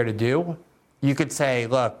not what I'm here to do, you could say,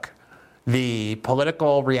 look, the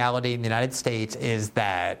political reality in the United States is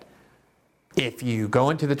that if you go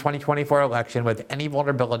into the 2024 election with any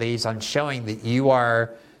vulnerabilities on showing that you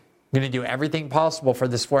are going to do everything possible for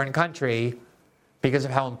this foreign country because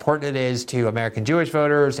of how important it is to American Jewish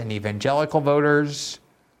voters and evangelical voters,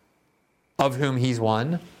 of whom he's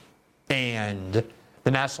one, and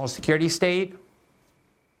the national security state,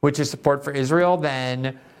 which is support for Israel,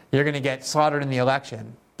 then you're going to get slaughtered in the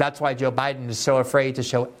election. That's why Joe Biden is so afraid to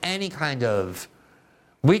show any kind of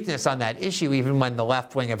weakness on that issue, even when the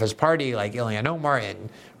left wing of his party, like Ilhan Omar and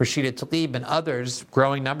Rashida Tlaib and others,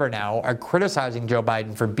 growing number now, are criticizing Joe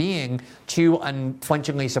Biden for being too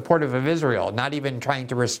unflinchingly supportive of Israel, not even trying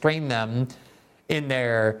to restrain them in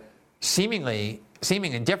their seeming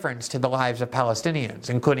indifference to the lives of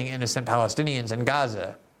Palestinians, including innocent Palestinians in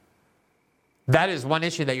Gaza. That is one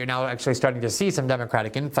issue that you're now actually starting to see some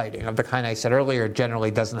Democratic infighting of the kind I said earlier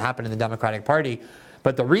generally doesn't happen in the Democratic Party.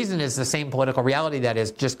 But the reason is the same political reality that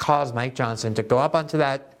has just caused Mike Johnson to go up onto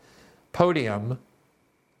that podium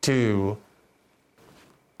to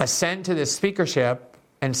ascend to this speakership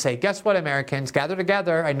and say, guess what, Americans, gather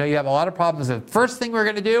together. I know you have a lot of problems. The first thing we're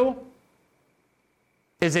going to do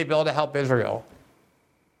is a bill to help Israel.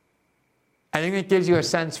 I think it gives you a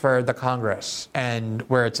sense for the Congress and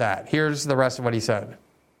where it's at. Here's the rest of what he said.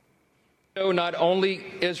 Not only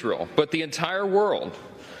Israel, but the entire world,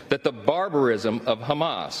 that the barbarism of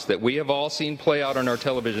Hamas that we have all seen play out on our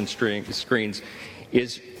television screens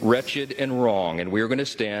is wretched and wrong, and we are going to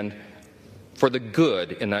stand for the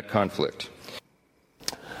good in that conflict.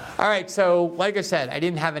 All right, so like I said, I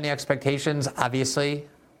didn't have any expectations, obviously,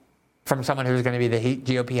 from someone who's going to be the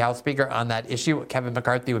GOP House Speaker on that issue. Kevin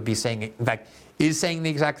McCarthy would be saying, in fact, is saying the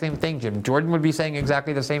exact same thing. Jim Jordan would be saying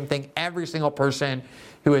exactly the same thing. Every single person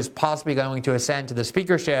who is possibly going to ascend to the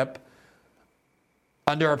speakership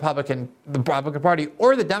under the Republican Party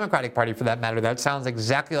or the Democratic Party, for that matter, that sounds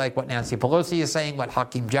exactly like what Nancy Pelosi is saying, what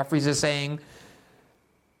Hakeem Jeffries is saying.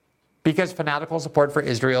 Because fanatical support for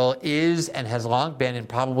Israel is and has long been and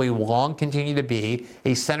probably will long continue to be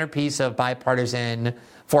a centerpiece of bipartisan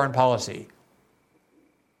foreign policy.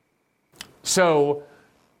 So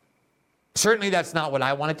certainly that's not what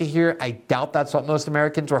I wanted to hear. I doubt that's what most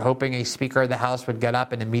Americans were hoping a Speaker of the House would get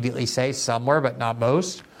up and immediately say, somewhere, but not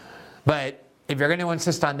most. But if you're going to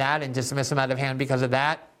insist on that and dismiss him out of hand because of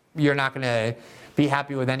that, you're not going to be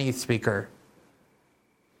happy with any speaker.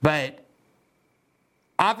 But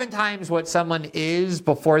oftentimes what someone is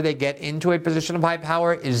before they get into a position of high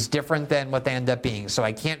power is different than what they end up being. So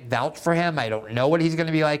I can't vouch for him. I don't know what he's going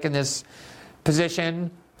to be like in this position.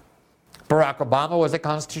 Barack Obama was a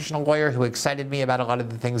constitutional lawyer who excited me about a lot of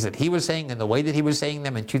the things that he was saying and the way that he was saying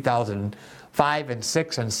them in 2005 and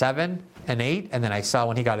 6 and 7 and 8. And then I saw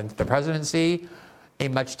when he got into the presidency, a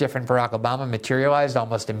much different Barack Obama materialized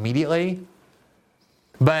almost immediately.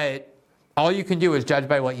 But all you can do is judge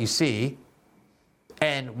by what you see.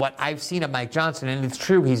 And what I've seen of Mike Johnson, and it's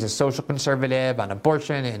true, he's a social conservative on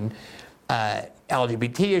abortion and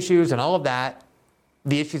LGBT issues and all of that,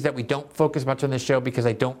 the issues that we don't focus much on this show because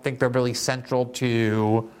I don't think they're really central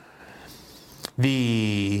to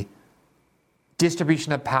the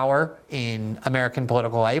distribution of power in American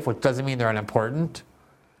political life, which doesn't mean they're unimportant.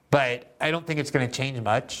 But I don't think it's going to change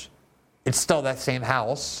much. It's still that same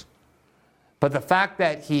house. But the fact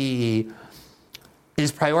that he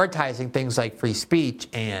is prioritizing things like free speech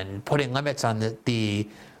and putting limits on the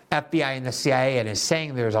FBI and the CIA and is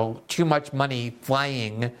saying there's too much money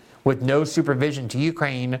flying with no supervision to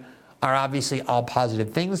Ukraine are obviously all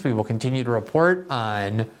positive things. We will continue to report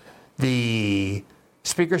on the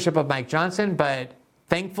speakership of Mike Johnson, but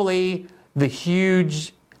thankfully the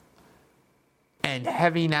huge and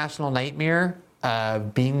heavy national nightmare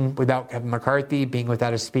of being without Kevin McCarthy, being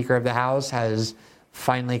without a Speaker of the House has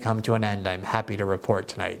finally come to an end. I'm happy to report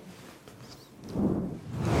tonight.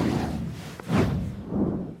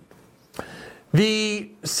 The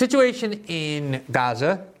situation in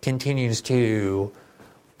Gaza continues to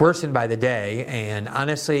worsen by the day, and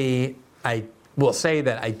honestly, I will say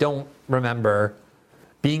that I don't remember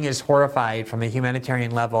being as horrified from a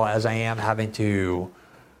humanitarian level as I am having to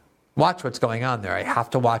watch what's going on there. I have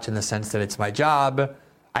to watch in the sense that it's my job.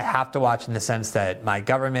 I have to watch in the sense that my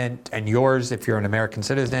government and yours, if you're an American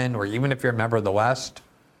citizen, or even if you're a member of the West,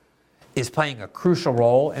 is playing a crucial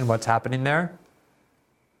role in what's happening there,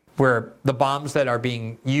 where the bombs that are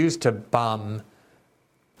being used to bomb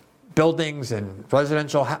buildings and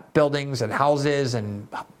residential buildings and houses and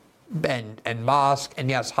mosques, and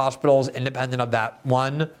yes, hospitals, independent of that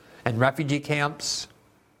one, and refugee camps,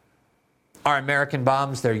 are American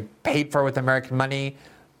bombs. They're paid for with American money.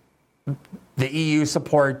 The EU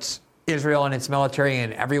supports Israel and its military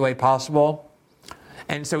in every way possible.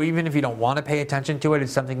 And so even if you don't want to pay attention to it,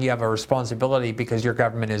 it's something you have a responsibility because your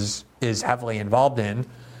government is heavily involved in.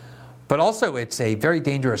 But also, it's a very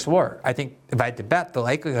dangerous war. I think if I had to bet, the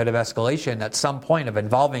likelihood of escalation at some point of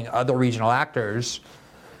involving other regional actors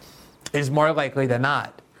is more likely than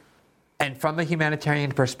not. And from a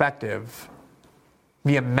humanitarian perspective,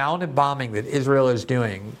 the amount of bombing that Israel is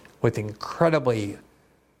doing with incredibly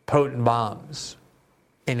potent bombs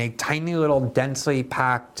in a tiny little densely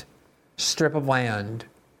packed strip of land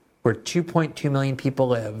where 2.2 million people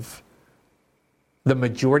live, the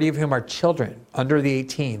majority of whom are children under the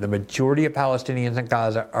 18. The majority of Palestinians in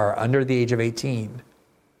Gaza are under the age of 18.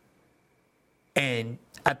 And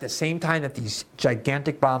at the same time that these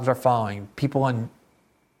gigantic bombs are falling, people in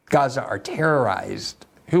Gaza are terrorized.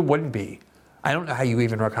 Who wouldn't be? I don't know how you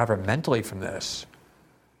even recover mentally from this.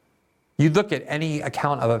 You look at any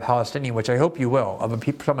account of a Palestinian, which I hope you will, of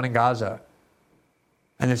someone in Gaza,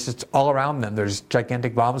 and it's just all around them. There's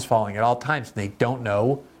gigantic bombs falling at all times, and they don't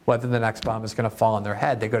know whether the next bomb is going to fall on their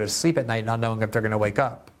head. They go to sleep at night not knowing if they're going to wake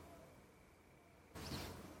up.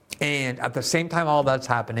 And at the same time all that's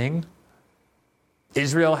happening,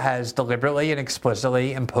 Israel has deliberately and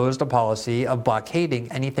explicitly imposed a policy of blockading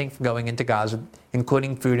anything from going into Gaza,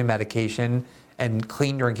 including food and medication and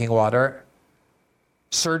clean drinking water.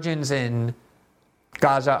 Surgeons in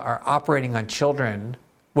Gaza are operating on children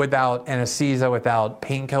without anesthesia, without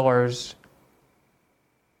painkillers.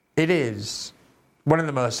 It is one of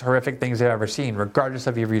the most horrific things I've ever seen, regardless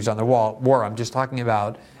of your views on the war. I'm just talking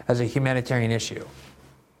about as a humanitarian issue.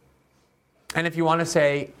 And if you want to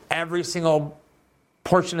say every single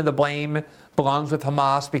portion of the blame belongs with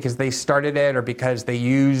Hamas because they started it or because they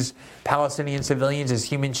use Palestinian civilians as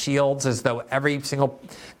human shields, as though every single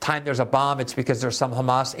time there's a bomb, it's because there's some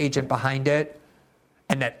Hamas agent behind it,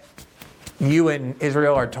 and that you and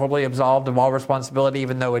Israel are totally absolved of all responsibility,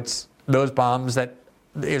 even though it's those bombs that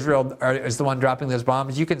Israel is the one dropping those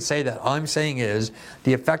bombs. You can say that. All I'm saying is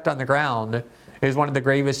the effect on the ground is one of the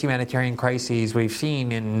gravest humanitarian crises we've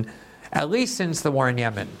seen in at least since the war in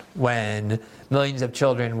Yemen, when millions of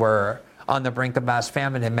children were on the brink of mass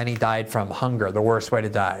famine and many died from hunger, the worst way to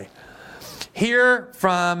die. Here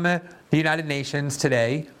from the United Nations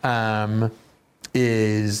today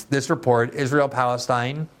is this report,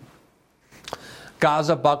 Israel-Palestine.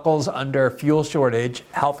 Gaza buckles under fuel shortage,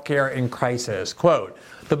 healthcare in crisis. Quote,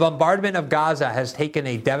 the bombardment of Gaza has taken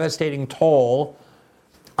a devastating toll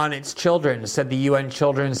on its children, said the UN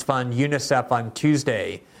Children's Fund UNICEF on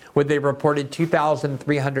Tuesday, with a reported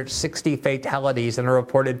 2,360 fatalities and a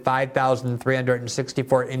reported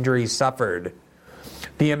 5,364 injuries suffered.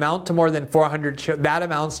 The amount to more than 400, that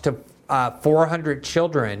amounts to 400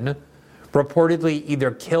 children reportedly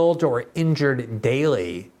either killed or injured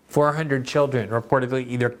daily. 400 children reportedly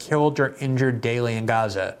either killed or injured daily in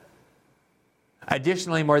Gaza.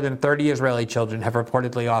 Additionally, more than 30 Israeli children have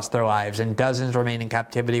reportedly lost their lives and dozens remain in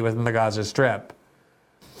captivity within the Gaza Strip.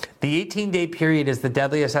 The 18-day period is the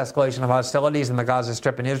deadliest escalation of hostilities in the Gaza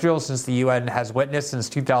Strip in Israel since the UN has witnessed since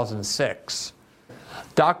 2006.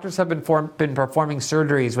 Doctors have been performing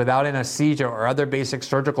surgeries without anesthesia or other basic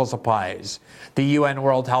surgical supplies, the UN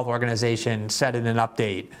World Health Organization said in an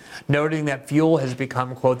update, noting that fuel has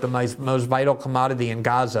become, quote, the most vital commodity in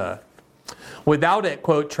Gaza. Without it,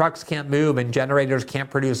 quote, trucks can't move and generators can't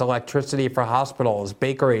produce electricity for hospitals,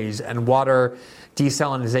 bakeries, and water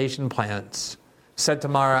desalination plants, said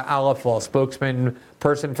Tamara Alafal,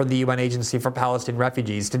 spokesperson for the UN Agency for Palestine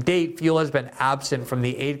Refugees. To date, fuel has been absent from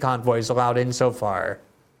the aid convoys allowed in so far.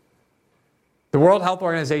 The World Health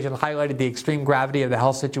Organization highlighted the extreme gravity of the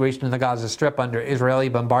health situation in the Gaza Strip under Israeli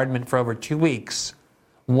bombardment for over 2 weeks.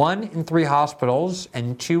 1 in 3 hospitals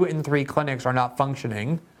and 2 in 3 clinics are not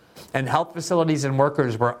functioning, and health facilities and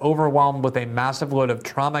workers were overwhelmed with a massive load of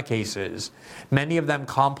trauma cases, many of them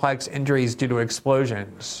complex injuries due to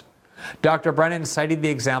explosions. Dr. Brennan cited the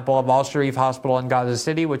example of Al Sharif Hospital in Gaza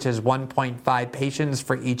City, which has 1.5 patients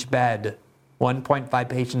for each bed. 1.5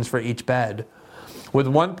 patients for each bed. With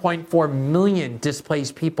 1.4 million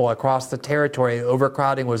displaced people across the territory,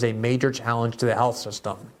 overcrowding was a major challenge to the health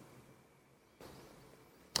system.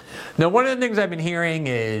 Now, one of the things I've been hearing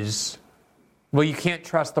is, well, you can't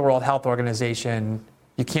trust the World Health Organization.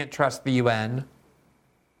 You can't trust the UN.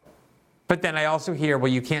 But then I also hear,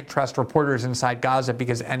 well, you can't trust reporters inside Gaza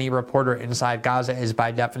because any reporter inside Gaza is by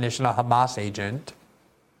definition a Hamas agent.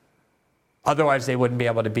 Otherwise, they wouldn't be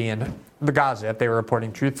able to be in the Gaza if they were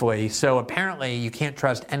reporting truthfully. So apparently, you can't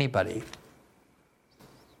trust anybody.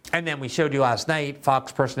 And then we showed you last night,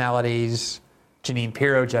 Fox personalities, Jeanine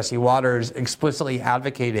Pirro, Jesse Waters, explicitly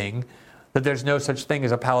advocating that there's no such thing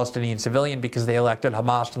as a Palestinian civilian because they elected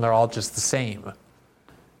Hamas and they're all just the same.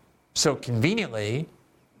 So conveniently,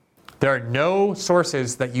 there are no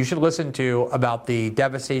sources that you should listen to about the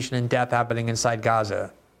devastation and death happening inside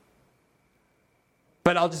Gaza.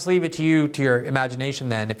 But I'll just leave it to you, to your imagination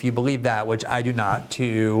then, if you believe that, which I do not,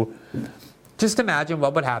 to just imagine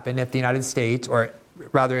what would happen if the United States, or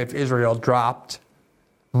rather if Israel, dropped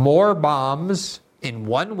more bombs in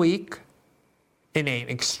 1 week in an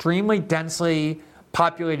extremely densely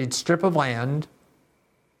populated strip of land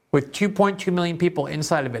with 2.2 million people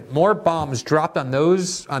inside of it. More bombs dropped on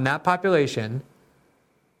that population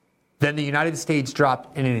than the United States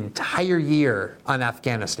dropped in an entire year on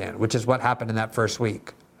Afghanistan, which is what happened in that first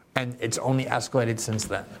week. And it's only escalated since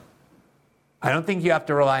then. I don't think you have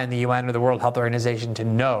to rely on the UN or the World Health Organization to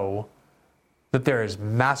know that there is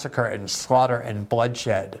massacre and slaughter and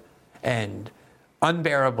bloodshed and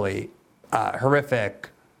unbearably horrific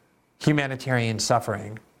humanitarian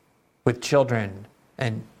suffering with children.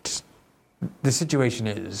 And the situation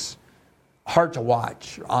is hard to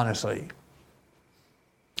watch, honestly.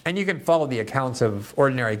 And you can follow the accounts of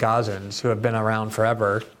ordinary Gazans who have been around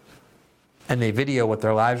forever, and they video what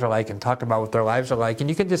their lives are like and talk about what their lives are like. And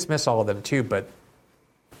you can dismiss all of them too, but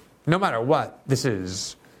no matter what, this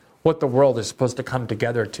is what the world is supposed to come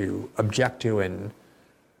together to object to and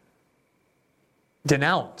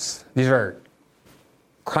denounce. These are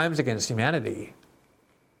crimes against humanity.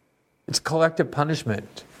 It's collective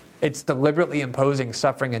punishment. It's deliberately imposing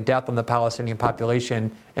suffering and death on the Palestinian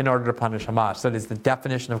population in order to punish Hamas. That is the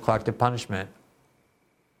definition of collective punishment.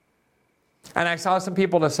 And I saw some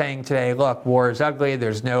people saying today, look, war is ugly,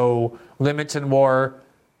 there's no limits in war.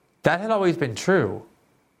 That had always been true.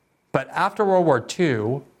 But after World War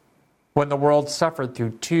II, when the world suffered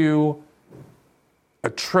through two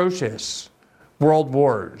atrocious world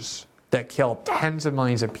wars that killed tens of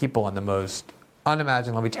millions of people in the most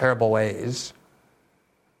unimaginably terrible ways,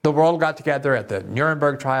 the world got together at the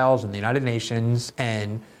Nuremberg trials and the United Nations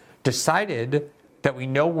and decided that we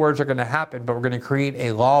know wars are going to happen, but we're going to create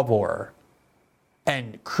a law of war.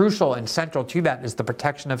 And crucial and central to that is the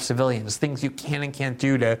protection of civilians, things you can and can't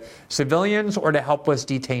do to civilians or to helpless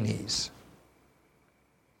detainees.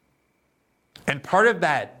 And part of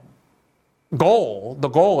that goal, the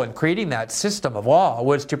goal in creating that system of law,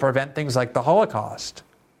 was to prevent things like the Holocaust.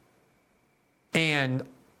 And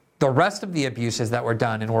the rest of the abuses that were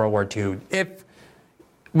done in World War II. If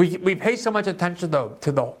we pay so much attention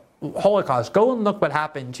to the Holocaust, go and look what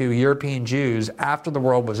happened to European Jews after the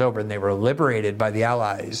world was over and they were liberated by the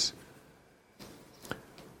Allies.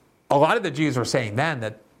 A lot of the Jews were saying then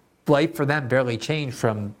that life for them barely changed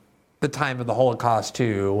from the time of the Holocaust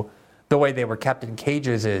to the way they were kept in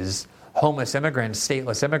cages as homeless immigrants,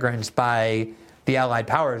 stateless immigrants by the Allied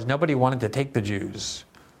powers. Nobody wanted to take the Jews.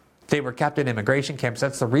 They were kept in immigration camps.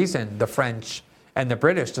 That's the reason the French and the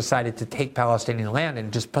British decided to take Palestinian land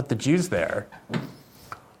and just put the Jews there,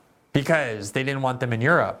 because they didn't want them in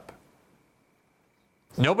Europe.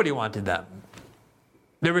 Nobody wanted them.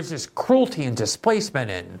 There was this cruelty and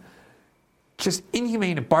displacement and just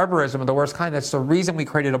inhumane barbarism of the worst kind. That's the reason we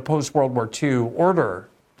created a post-World War II order.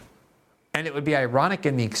 And it would be ironic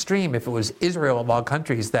in the extreme if it was Israel of all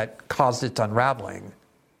countries that caused its unraveling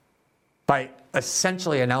by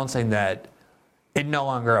essentially announcing that it no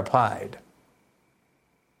longer applied.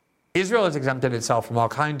 Israel has exempted itself from all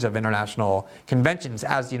kinds of international conventions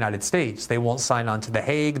as the United States. They won't sign on to The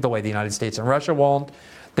Hague the way the United States and Russia won't.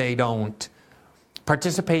 They don't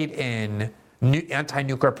participate in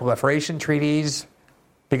anti-nuclear proliferation treaties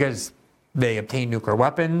because they obtain nuclear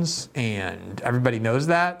weapons, and everybody knows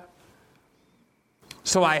that.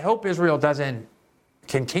 So I hope Israel doesn't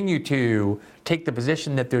continue to take the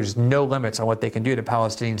position that there's no limits on what they can do to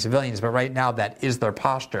Palestinian civilians, but right now that is their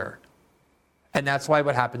posture. And that's why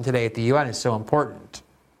what happened today at the UN is so important.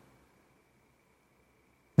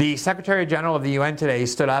 The Secretary General of the UN today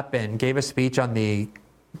stood up and gave a speech on the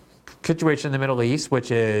situation in the Middle East, which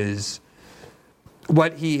is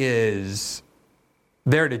what he is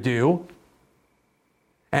there to do.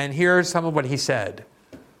 And here's some of what he said.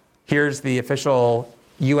 Here's the official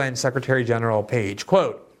UN Secretary General page.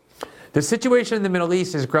 Quote, "The situation in the Middle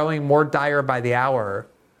East is growing more dire by the hour.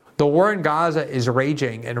 The war in Gaza is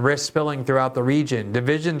raging and risks spilling throughout the region.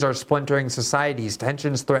 Divisions are splintering societies.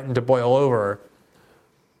 Tensions threaten to boil over.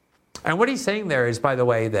 And what he's saying there is, by the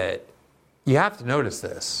way, that you have to notice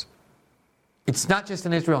this. It's not just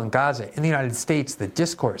in Israel and Gaza. In the United States, the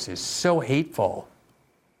discourse is so hateful,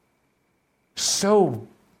 so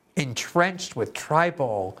entrenched with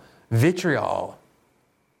tribal vitriol,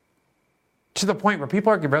 to the point where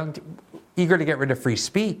people are eager to get rid of free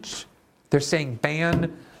speech. They're saying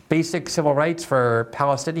ban basic civil rights for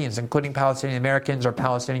Palestinians, including Palestinian Americans or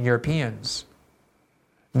Palestinian Europeans.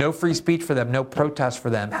 No free speech for them, no protest for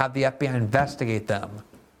them. Have the FBI investigate them.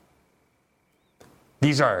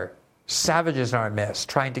 These are savages in our midst,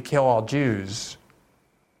 trying to kill all Jews.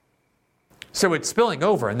 So it's spilling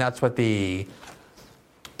over, and that's what the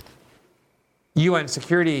UN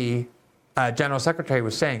Security General Secretary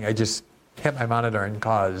was saying. I just hit my monitor and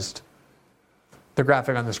caused the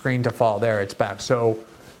graphic on the screen to fall. There, it's back. So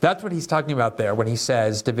that's what he's talking about there when he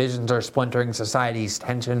says divisions are splintering societies,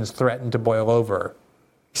 tensions threaten to boil over.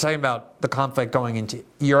 He's talking about the conflict going into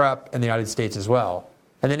Europe and the United States as well.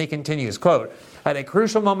 And then he continues, quote, "At a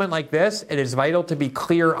crucial moment like this, it is vital to be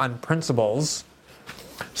clear on principles,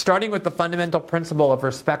 starting with the fundamental principle of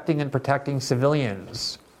respecting and protecting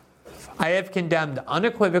civilians. I have condemned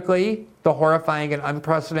unequivocally the horrifying and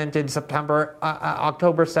unprecedented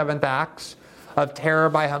October 7th acts of terror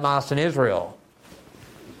by Hamas in Israel."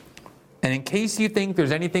 And in case you think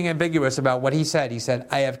there's anything ambiguous about what he said,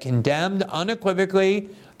 "I have condemned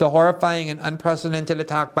unequivocally the horrifying and unprecedented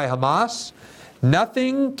attack by Hamas.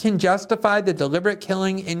 Nothing can justify the deliberate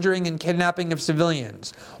killing, injuring, and kidnapping of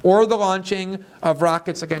civilians or the launching of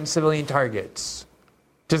rockets against civilian targets."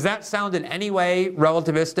 Does that sound in any way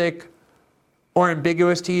relativistic or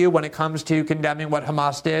ambiguous to you when it comes to condemning what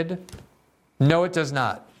Hamas did? No, it does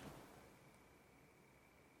not.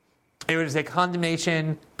 It was a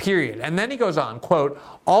condemnation, period. And then he goes on, quote,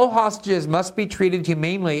 "All hostages must be treated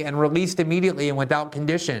humanely and released immediately and without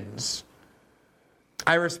conditions.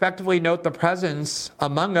 I respectfully note the presence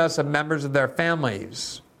among us of members of their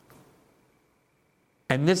families."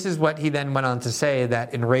 And this is what he then went on to say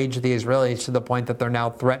that enraged the Israelis to the point that they're now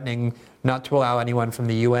threatening not to allow anyone from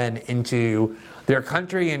the UN into their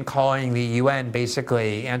country and calling the UN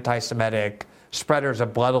basically anti-Semitic spreaders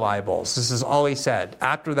of blood libels. This is all he said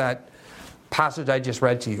after that passage I just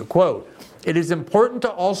read to you. Quote, "It is important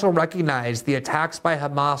to also recognize the attacks by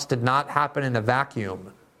Hamas did not happen in a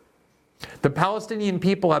vacuum. The Palestinian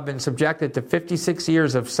people have been subjected to 56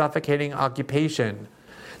 years of suffocating occupation.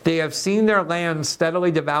 They have seen their land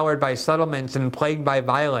steadily devoured by settlements and plagued by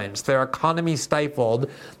violence, their economy stifled,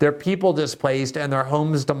 their people displaced, and their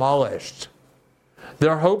homes demolished.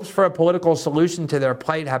 Their hopes for a political solution to their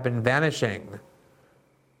plight have been vanishing."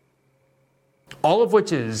 All of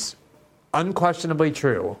which is unquestionably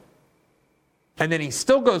true. And then he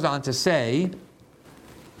still goes on to say,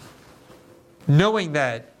 knowing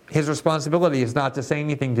that his responsibility is not to say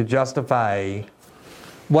anything to justify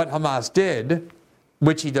what Hamas did,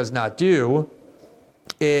 which he does not do,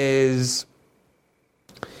 is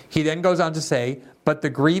he then goes on to say, "But the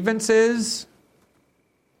grievances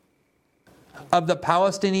of the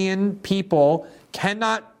Palestinian people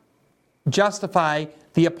cannot justify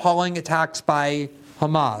the appalling attacks by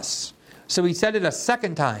Hamas." So he said it a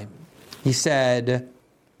second time. He said,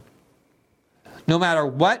 no matter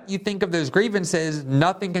what you think of those grievances,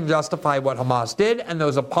 nothing can justify what Hamas did, and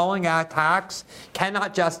those appalling attacks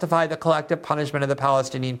cannot justify the collective punishment of the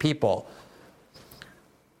Palestinian people.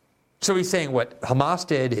 So he's saying what Hamas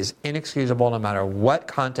did is inexcusable no matter what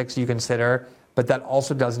context you consider, but that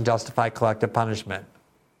also doesn't justify collective punishment.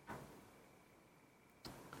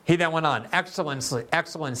 He then went on,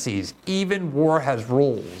 "Excellencies, even war has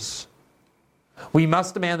rules. We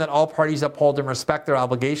must demand that all parties uphold and respect their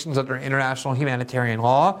obligations under international humanitarian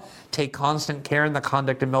law, take constant care in the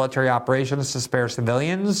conduct of military operations to spare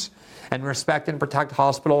civilians, and respect and protect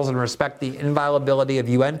hospitals and respect the inviolability of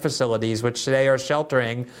UN facilities, which today are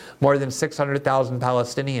sheltering more than 600,000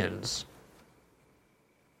 Palestinians.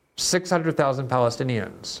 600,000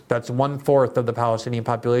 Palestinians. That's 1/4 of the Palestinian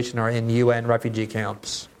population are in UN refugee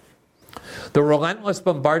camps. The relentless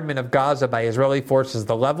bombardment of Gaza by Israeli forces,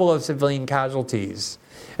 the level of civilian casualties,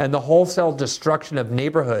 and the wholesale destruction of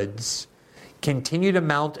neighborhoods continue to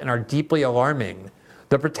mount and are deeply alarming.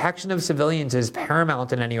 The protection of civilians is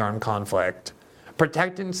paramount in any armed conflict.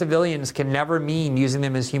 Protecting civilians can never mean using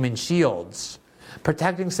them as human shields.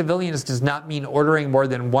 Protecting civilians does not mean ordering more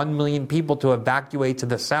than 1 million people to evacuate to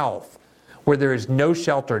the south, where there is no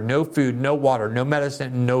shelter, no food, no water, no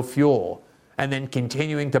medicine, and no fuel, and then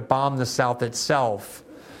continuing to bomb the south itself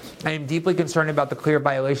I am deeply concerned about the clear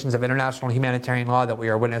violations of international humanitarian law that we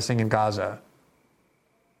are witnessing in Gaza.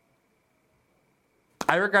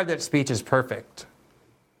 I regard that speech as perfect.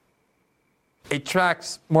 It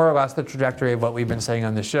tracks more or less the trajectory of what we've been saying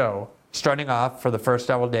on the show, starting off for the first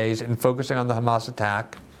several days and focusing on the Hamas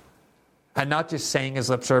attack, and not just saying as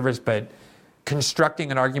lip service, but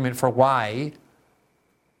constructing an argument for why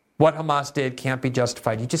what Hamas did can't be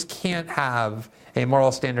justified. You just can't have a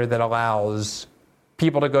moral standard that allows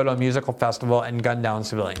people to go to a musical festival and gun down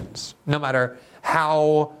civilians, no matter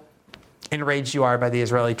how enraged you are by the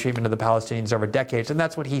Israeli treatment of the Palestinians over decades. And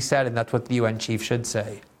that's what he said, and that's what the UN chief should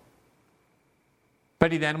say.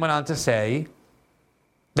 But he then went on to say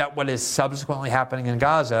that what is subsequently happening in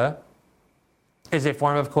Gaza is a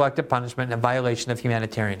form of collective punishment and violation of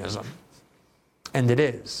humanitarianism. And it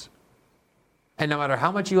is. And no matter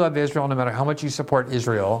how much you love Israel, no matter how much you support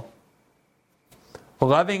Israel,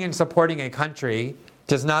 loving and supporting a country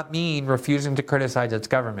does not mean refusing to criticize its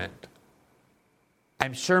government.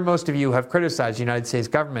 I'm sure most of you have criticized the United States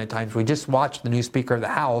government at times. We just watched the new Speaker of the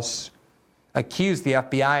House accuse the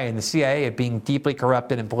FBI and the CIA of being deeply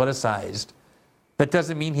corrupted and politicized. That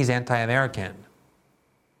doesn't mean he's anti-American.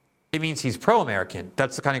 It means he's pro-American.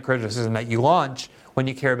 That's the kind of criticism that you launch when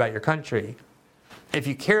you care about your country. If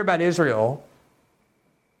you care about Israel,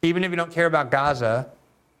 even if you don't care about Gaza,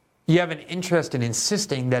 you have an interest in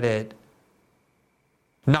insisting that it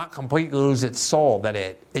not completely lose its soul, that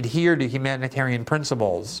it adhere to humanitarian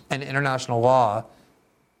principles and international law,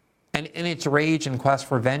 and in its rage and quest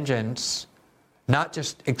for vengeance, not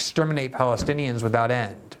just exterminate Palestinians without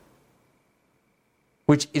end,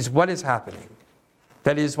 which is what is happening.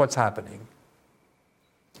 That is what's happening.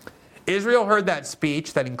 Israel heard that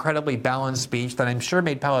speech, that incredibly balanced speech that I'm sure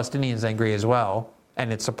made Palestinians angry as well,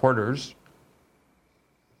 and its supporters.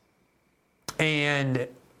 And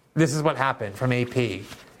this is what happened from AP.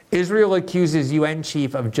 Israel accuses UN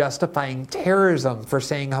chief of justifying terrorism for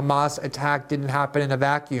saying Hamas attack didn't happen in a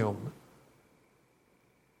vacuum.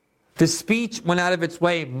 The speech went out of its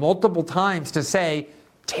way multiple times to say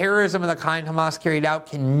terrorism of the kind Hamas carried out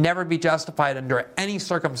can never be justified under any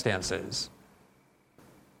circumstances.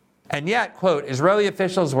 And yet, quote, Israeli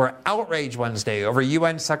officials were outraged Wednesday over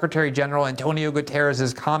UN Secretary General Antonio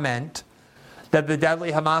Guterres' comment that the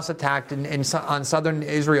deadly Hamas attack on southern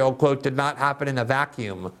Israel, quote, did not happen in a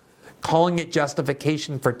vacuum, calling it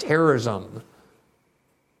justification for terrorism.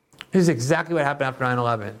 This is exactly what happened after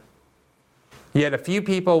 9/11. You had a few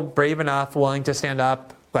people brave enough, willing to stand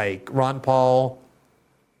up, like Ron Paul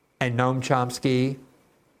and Noam Chomsky,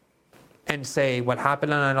 and say what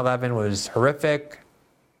happened on 9/11 was horrific.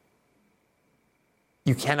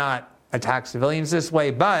 You cannot attack civilians this way,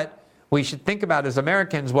 but we should think about as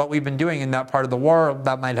Americans what we've been doing in that part of the world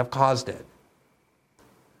that might have caused it.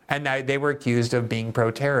 And they were accused of being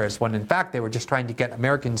pro-terrorist, when in fact they were just trying to get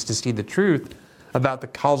Americans to see the truth about the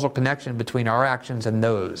causal connection between our actions and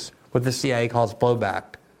those, what the CIA calls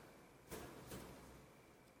blowback.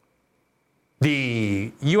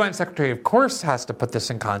 The UN Secretary, of course, has to put this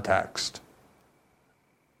in context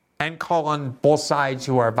and call on both sides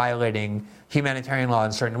who are violating humanitarian law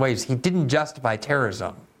in certain ways. He didn't justify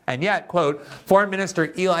terrorism. And yet, quote, Foreign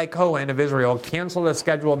Minister Eli Cohen of Israel canceled a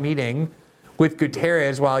scheduled meeting with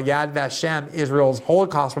Guterres while Yad Vashem, Israel's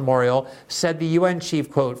Holocaust memorial, said the UN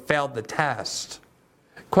chief, quote, failed the test.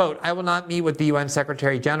 Quote, I will not meet with the UN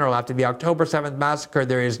Secretary General after the October 7th massacre.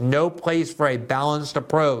 There is no place for a balanced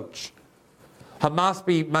approach.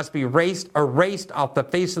 Hamas must be erased off the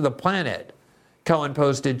face of the planet, Cohen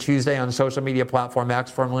posted Tuesday on social media platform X,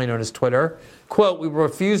 formerly known as Twitter. Quote, we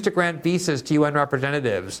refuse to grant visas to UN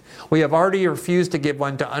representatives. We have already refused to give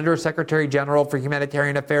one to Undersecretary General for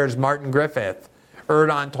Humanitarian Affairs Martin Griffith,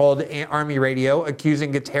 Erdogan told Army Radio,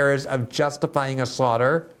 accusing Guterres of justifying a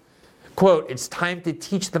slaughter. Quote, it's time to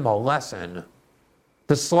teach them a lesson.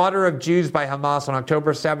 The slaughter of Jews by Hamas on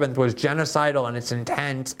October 7th was genocidal in its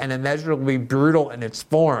intent and immeasurably brutal in its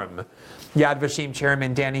form. Yad Vashem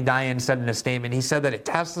chairman Danny Dayan said in a statement, he said that it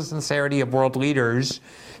tests the sincerity of world leaders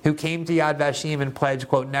who came to Yad Vashem and pledged,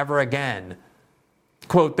 quote, never again.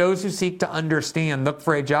 Quote, those who seek to understand look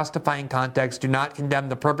for a justifying context, do not condemn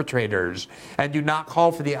the perpetrators, and do not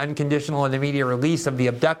call for the unconditional and immediate release of the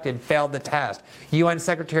abducted failed the test. UN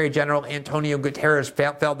Secretary General Antonio Guterres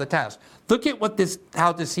failed the test. Look at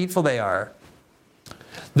how deceitful they are.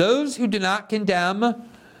 Those who do not condemn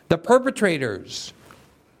the perpetrators.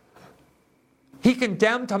 He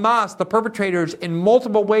condemned Hamas, the perpetrators, in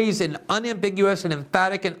multiple ways in unambiguous and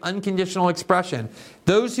emphatic and unconditional expression.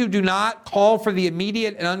 Those who do not call for the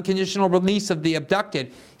immediate and unconditional release of the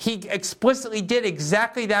abducted. He explicitly did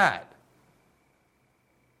exactly that.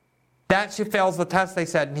 That's who fails the test, they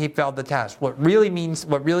said, and he failed the test. What really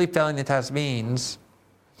failing the test means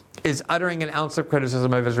is uttering an ounce of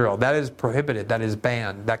criticism of Israel. That is prohibited. That is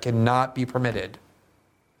banned. That cannot be permitted.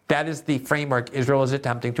 That is the framework Israel is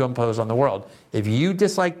attempting to impose on the world. If you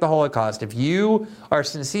dislike the Holocaust, if you are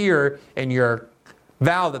sincere in your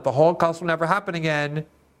vow that the Holocaust will never happen again,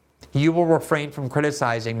 you will refrain from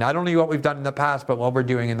criticizing not only what we've done in the past, but what we're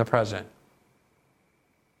doing in the present.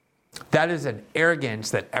 That is an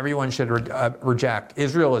arrogance that everyone should reject.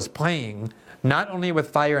 Israel is playing not only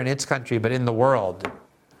with fire in its country, but in the world.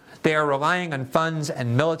 They are relying on funds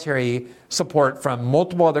and military support from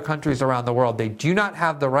multiple other countries around the world. They do not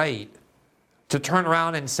have the right to turn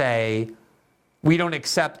around and say, we don't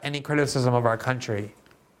accept any criticism of our country.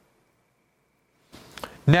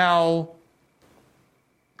 Now,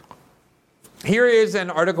 here is an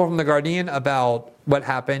article from The Guardian about what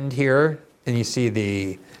happened here. And you see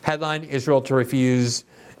the headline, Israel to refuse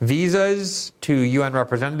visas to UN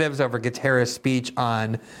representatives over Guterres' speech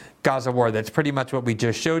on Gaza war. That's pretty much what we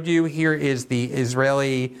just showed you. Here is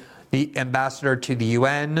the ambassador to the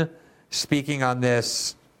UN speaking on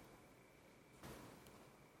this.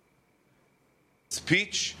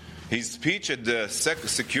 His speech at the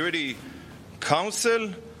Security Council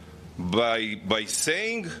by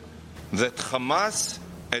saying that Hamas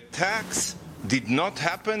attacks did not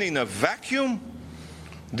happen in a vacuum.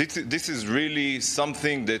 This is really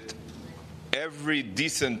something that every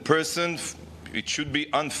decent person, it should be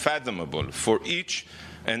unfathomable for each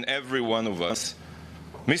and every one of us.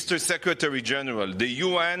 Mr. Secretary General, the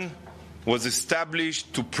UN was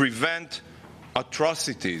established to prevent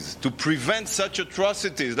atrocities, to prevent such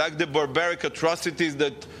atrocities like the barbaric atrocities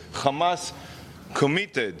that Hamas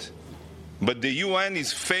committed. But the UN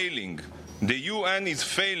is failing. The UN is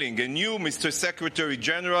failing, and you, Mr. Secretary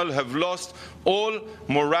General, have lost all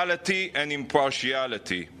morality and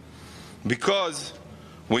impartiality. Because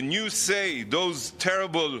when you say those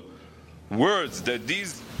terrible words that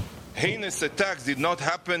these heinous attacks did not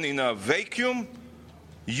happen in a vacuum,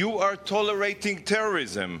 you are tolerating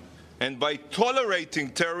terrorism. And by tolerating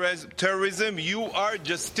terrorism, you are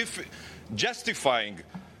justifying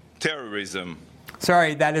terrorism.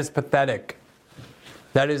 Sorry, that is pathetic.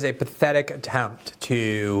 That is a pathetic attempt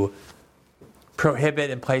to prohibit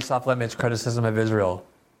and place off limits criticism of Israel.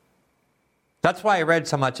 That's why I read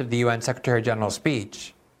so much of the UN Secretary General's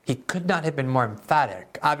speech. He could not have been more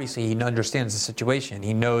emphatic. Obviously, he understands the situation.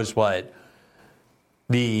 He knows what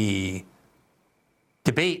the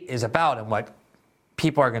debate is about and what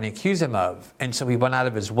people are going to accuse him of. And so he went out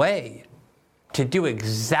of his way to do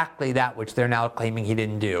exactly that which they're now claiming he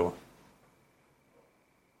didn't do.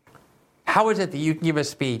 How is it that you can give a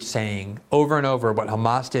speech saying over and over what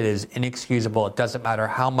Hamas did is inexcusable? It doesn't matter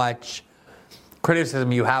how much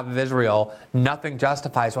criticism you have of Israel. Nothing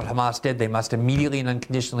justifies what Hamas did. They must immediately and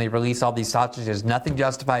unconditionally release all these hostages. Nothing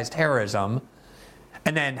justifies terrorism.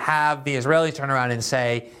 And then have the Israelis turn around and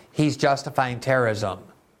say he's justifying terrorism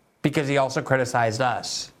because he also criticized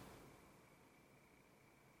us.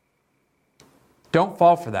 Don't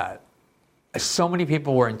fall for that. So many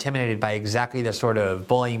people were intimidated by exactly this sort of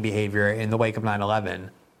bullying behavior in the wake of 9/11.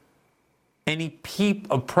 Any peep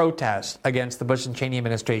of protest against the Bush and Cheney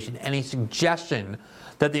administration, any suggestion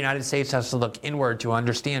that the United States has to look inward to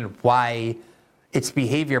understand why its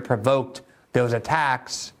behavior provoked those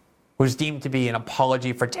attacks was deemed to be an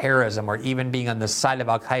apology for terrorism or even being on the side of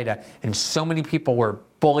Al-Qaeda. And so many people were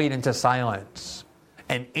bullied into silence.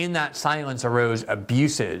 And in that silence arose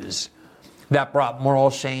abuses that brought moral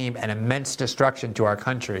shame and immense destruction to our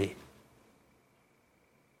country.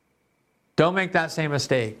 Don't make that same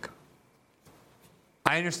mistake.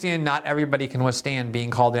 I understand not everybody can withstand being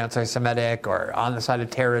called anti-Semitic or on the side of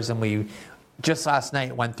terrorism. We just last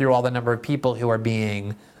night went through all the number of people who are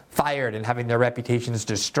being fired and having their reputations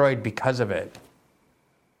destroyed because of it.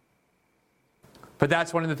 But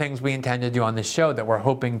that's one of the things we intend to do on this show that we're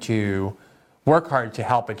hoping to work hard to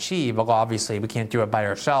help achieve. Although obviously we can't do it by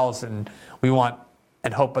ourselves, and we want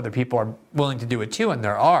and hope other people are willing to do it too, and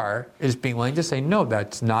there are, is being willing to say, no,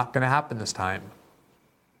 that's not going to happen this time.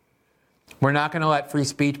 We're not going to let free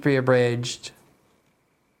speech be abridged.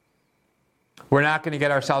 We're not going to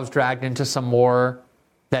get ourselves dragged into some war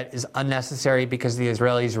that is unnecessary because the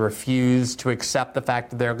Israelis refuse to accept the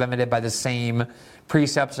fact that they're limited by the same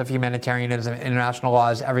precepts of humanitarianism and international law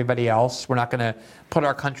as everybody else. We're not going to put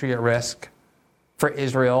our country at risk for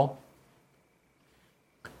Israel.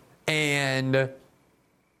 And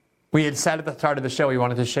we had said at the start of the show, we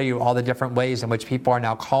wanted to show you all the different ways in which people are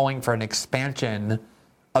now calling for an expansion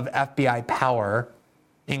of FBI power,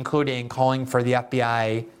 including calling for the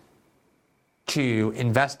FBI to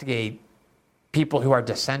investigate people who are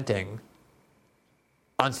dissenting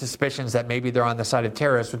on suspicions that maybe they're on the side of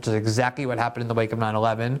terrorists, which is exactly what happened in the wake of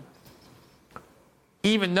 9/11.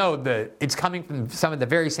 Even though it's coming from some of the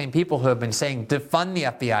very same people who have been saying, defund the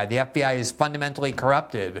FBI. The FBI is fundamentally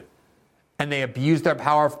corrupted, and they abuse their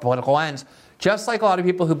power for political ends. Just like a lot of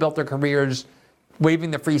people who built their careers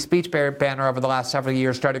waving the free speech banner over the last several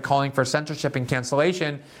years started calling for censorship and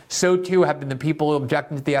cancellation, so too have been the people who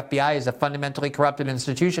objecting to the FBI as a fundamentally corrupted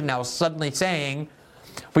institution now suddenly saying,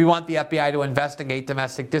 we want the FBI to investigate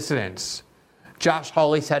domestic dissidents. Josh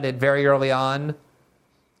Hawley said it very early on.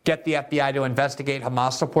 Get the FBI to investigate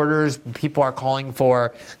Hamas supporters. People are calling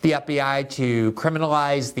for the FBI to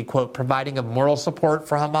criminalize the, quote, providing of moral support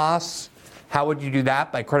for Hamas. How would you do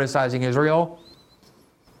that? By criticizing Israel?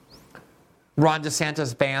 Ron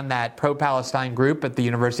DeSantis banned that pro-Palestine group at the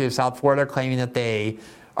University of South Florida, claiming that they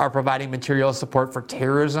are providing material support for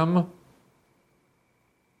terrorism.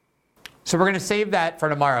 So we're going to save that for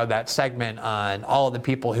tomorrow, that segment on all of the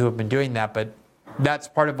people who have been doing that, but that's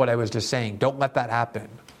part of what I was just saying. Don't let that happen.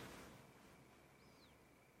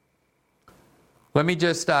 Let me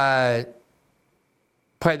just play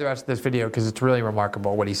the rest of this video because it's really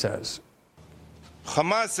remarkable what he says.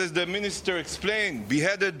 Hamas, as the minister explained,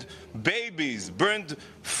 beheaded babies, burned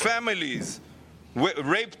families,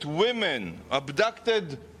 raped women,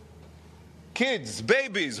 abducted kids,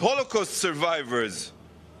 babies, Holocaust survivors.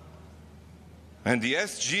 And the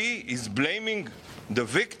SG is blaming the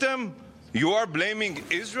victim? You are blaming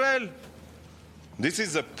Israel? This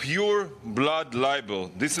is a pure blood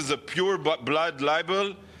libel. This is a pure blood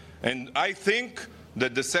libel, and I think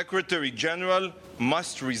that the Secretary General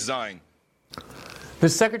must resign. The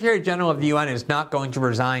Secretary General of the UN is not going to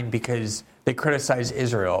resign because they criticize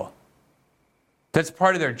Israel. That's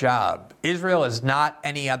part of their job. Israel is not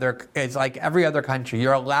any other, it's like every other country.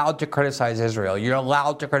 You're allowed to criticize Israel. You're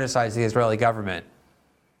allowed to criticize the Israeli government.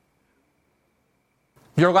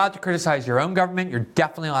 You're allowed to criticize your own government. You're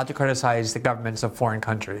definitely allowed to criticize the governments of foreign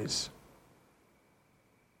countries.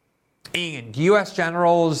 And U.S.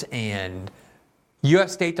 generals and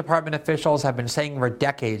U.S. State Department officials have been saying for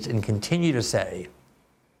decades and continue to say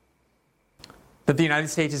that the United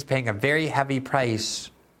States is paying a very heavy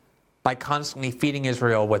price by constantly feeding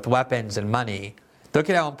Israel with weapons and money. Look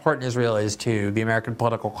at how important Israel is to the American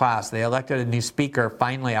political class. They elected a new speaker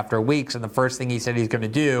finally after weeks, and the first thing he said he's going to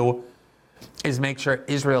do is make sure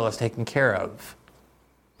Israel is taken care of.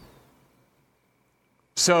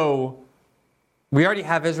 So we already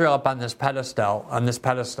have Israel up on this pedestal,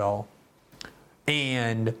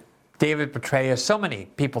 and David Petraeus, so many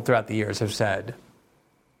people throughout the years have said,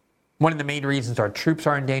 one of the main reasons our troops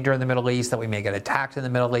are in danger in the Middle East, that we may get attacked in the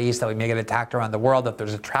Middle East, that we may get attacked around the world, that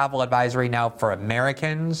there's a travel advisory now for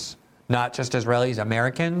Americans, not just Israelis,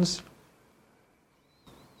 Americans.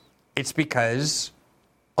 It's because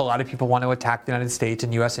a lot of people want to attack the United States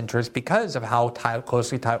and U.S. interests because of how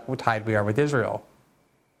closely tied we are with Israel.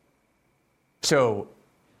 So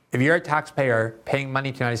if you're a taxpayer paying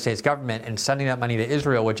money to the United States government and sending that money to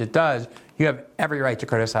Israel, which it does, you have every right to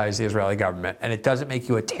criticize the Israeli government. And it doesn't make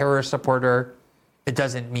you a terrorist supporter. It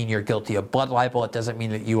doesn't mean you're guilty of blood libel. It doesn't mean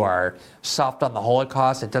that you are soft on the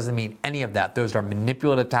Holocaust. It doesn't mean any of that. Those are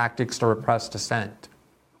manipulative tactics to repress dissent.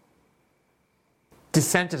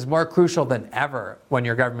 Dissent is more crucial than ever when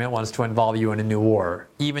your government wants to involve you in a new war,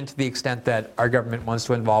 even to the extent that our government wants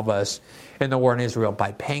to involve us in the war in Israel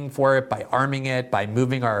by paying for it, by arming it, by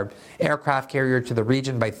moving our aircraft carrier to the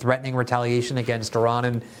region, by threatening retaliation against Iran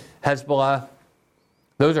and Hezbollah.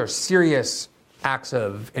 Those are serious acts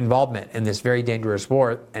of involvement in this very dangerous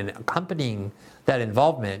war, and accompanying that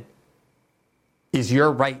involvement is your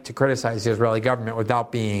right to criticize the Israeli government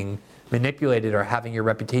without being manipulated or having your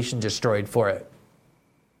reputation destroyed for it.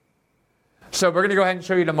 So we're going to go ahead and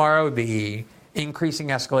show you tomorrow the increasing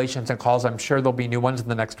escalations and calls. I'm sure there'll be new ones in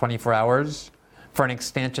the next 24 hours for an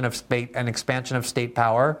expansion of state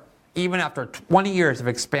power. Even after 20 years of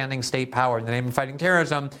expanding state power in the name of fighting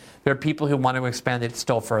terrorism, there are people who want to expand it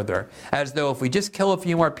still further. As though if we just kill a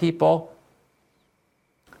few more people,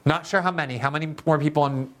 not sure how many more people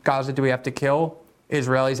in Gaza do we have to kill?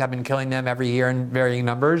 Israelis have been killing them every year in varying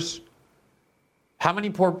numbers. How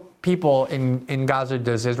many poor people in Gaza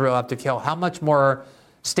does Israel have to kill? How much more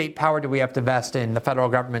state power do we have to vest in the federal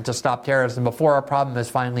government to stop terrorism before our problem is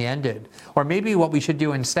finally ended? Or maybe what we should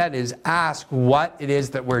do instead is ask what it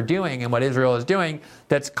is that we're doing and what Israel is doing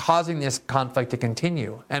that's causing this conflict to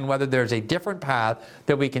continue, and whether there's a different path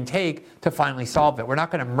that we can take to finally solve it. We're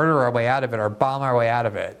not going to murder our way out of it or bomb our way out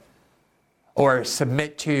of it or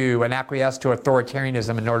submit to and acquiesce to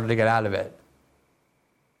authoritarianism in order to get out of it.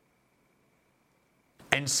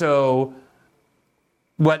 And so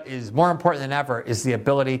what is more important than ever is the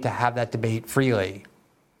ability to have that debate freely.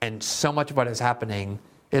 And so much of what is happening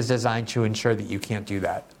is designed to ensure that you can't do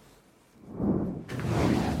that.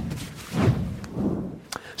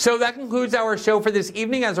 So that concludes our show for this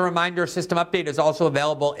evening. As a reminder, System Update is also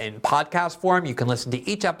available in podcast form. You can listen to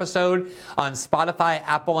each episode on Spotify,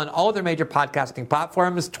 Apple, and all other major podcasting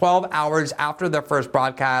platforms 12 hours after their first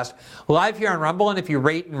broadcast, live here on Rumble. And if you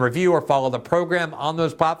rate and review or follow the program on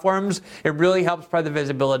those platforms, it really helps spread the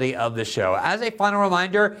visibility of the show. As a final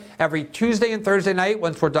reminder, every Tuesday and Thursday night,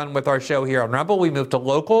 once we're done with our show here on Rumble, we move to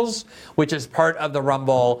Locals, which is part of the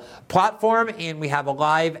Rumble platform, and we have a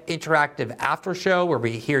live interactive after show where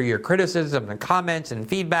we hear your criticism and comments and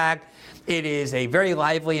feedback. It is a very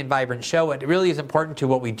lively and vibrant show. It really is important to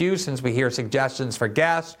what we do since we hear suggestions for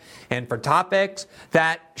guests and for topics.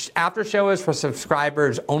 That after show is for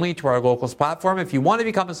subscribers only to our Locals platform. If you want to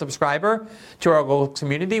become a subscriber to our Locals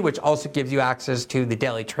community, which also gives you access to the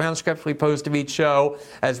daily transcripts we post of each show,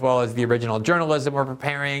 as well as the original journalism we're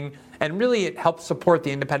preparing, and really it helps support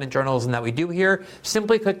the independent journalism that we do here,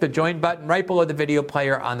 simply click the join button right below the video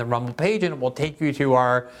player on the Rumble page and it will take you to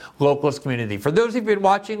our Locals community. For those of you who've been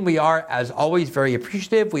watching, we are, as always, very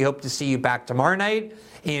appreciative. We hope to see you back tomorrow night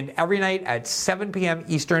and every night at 7 p.m.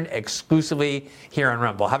 Eastern exclusively here on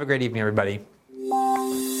Rumble. Have a great evening, everybody.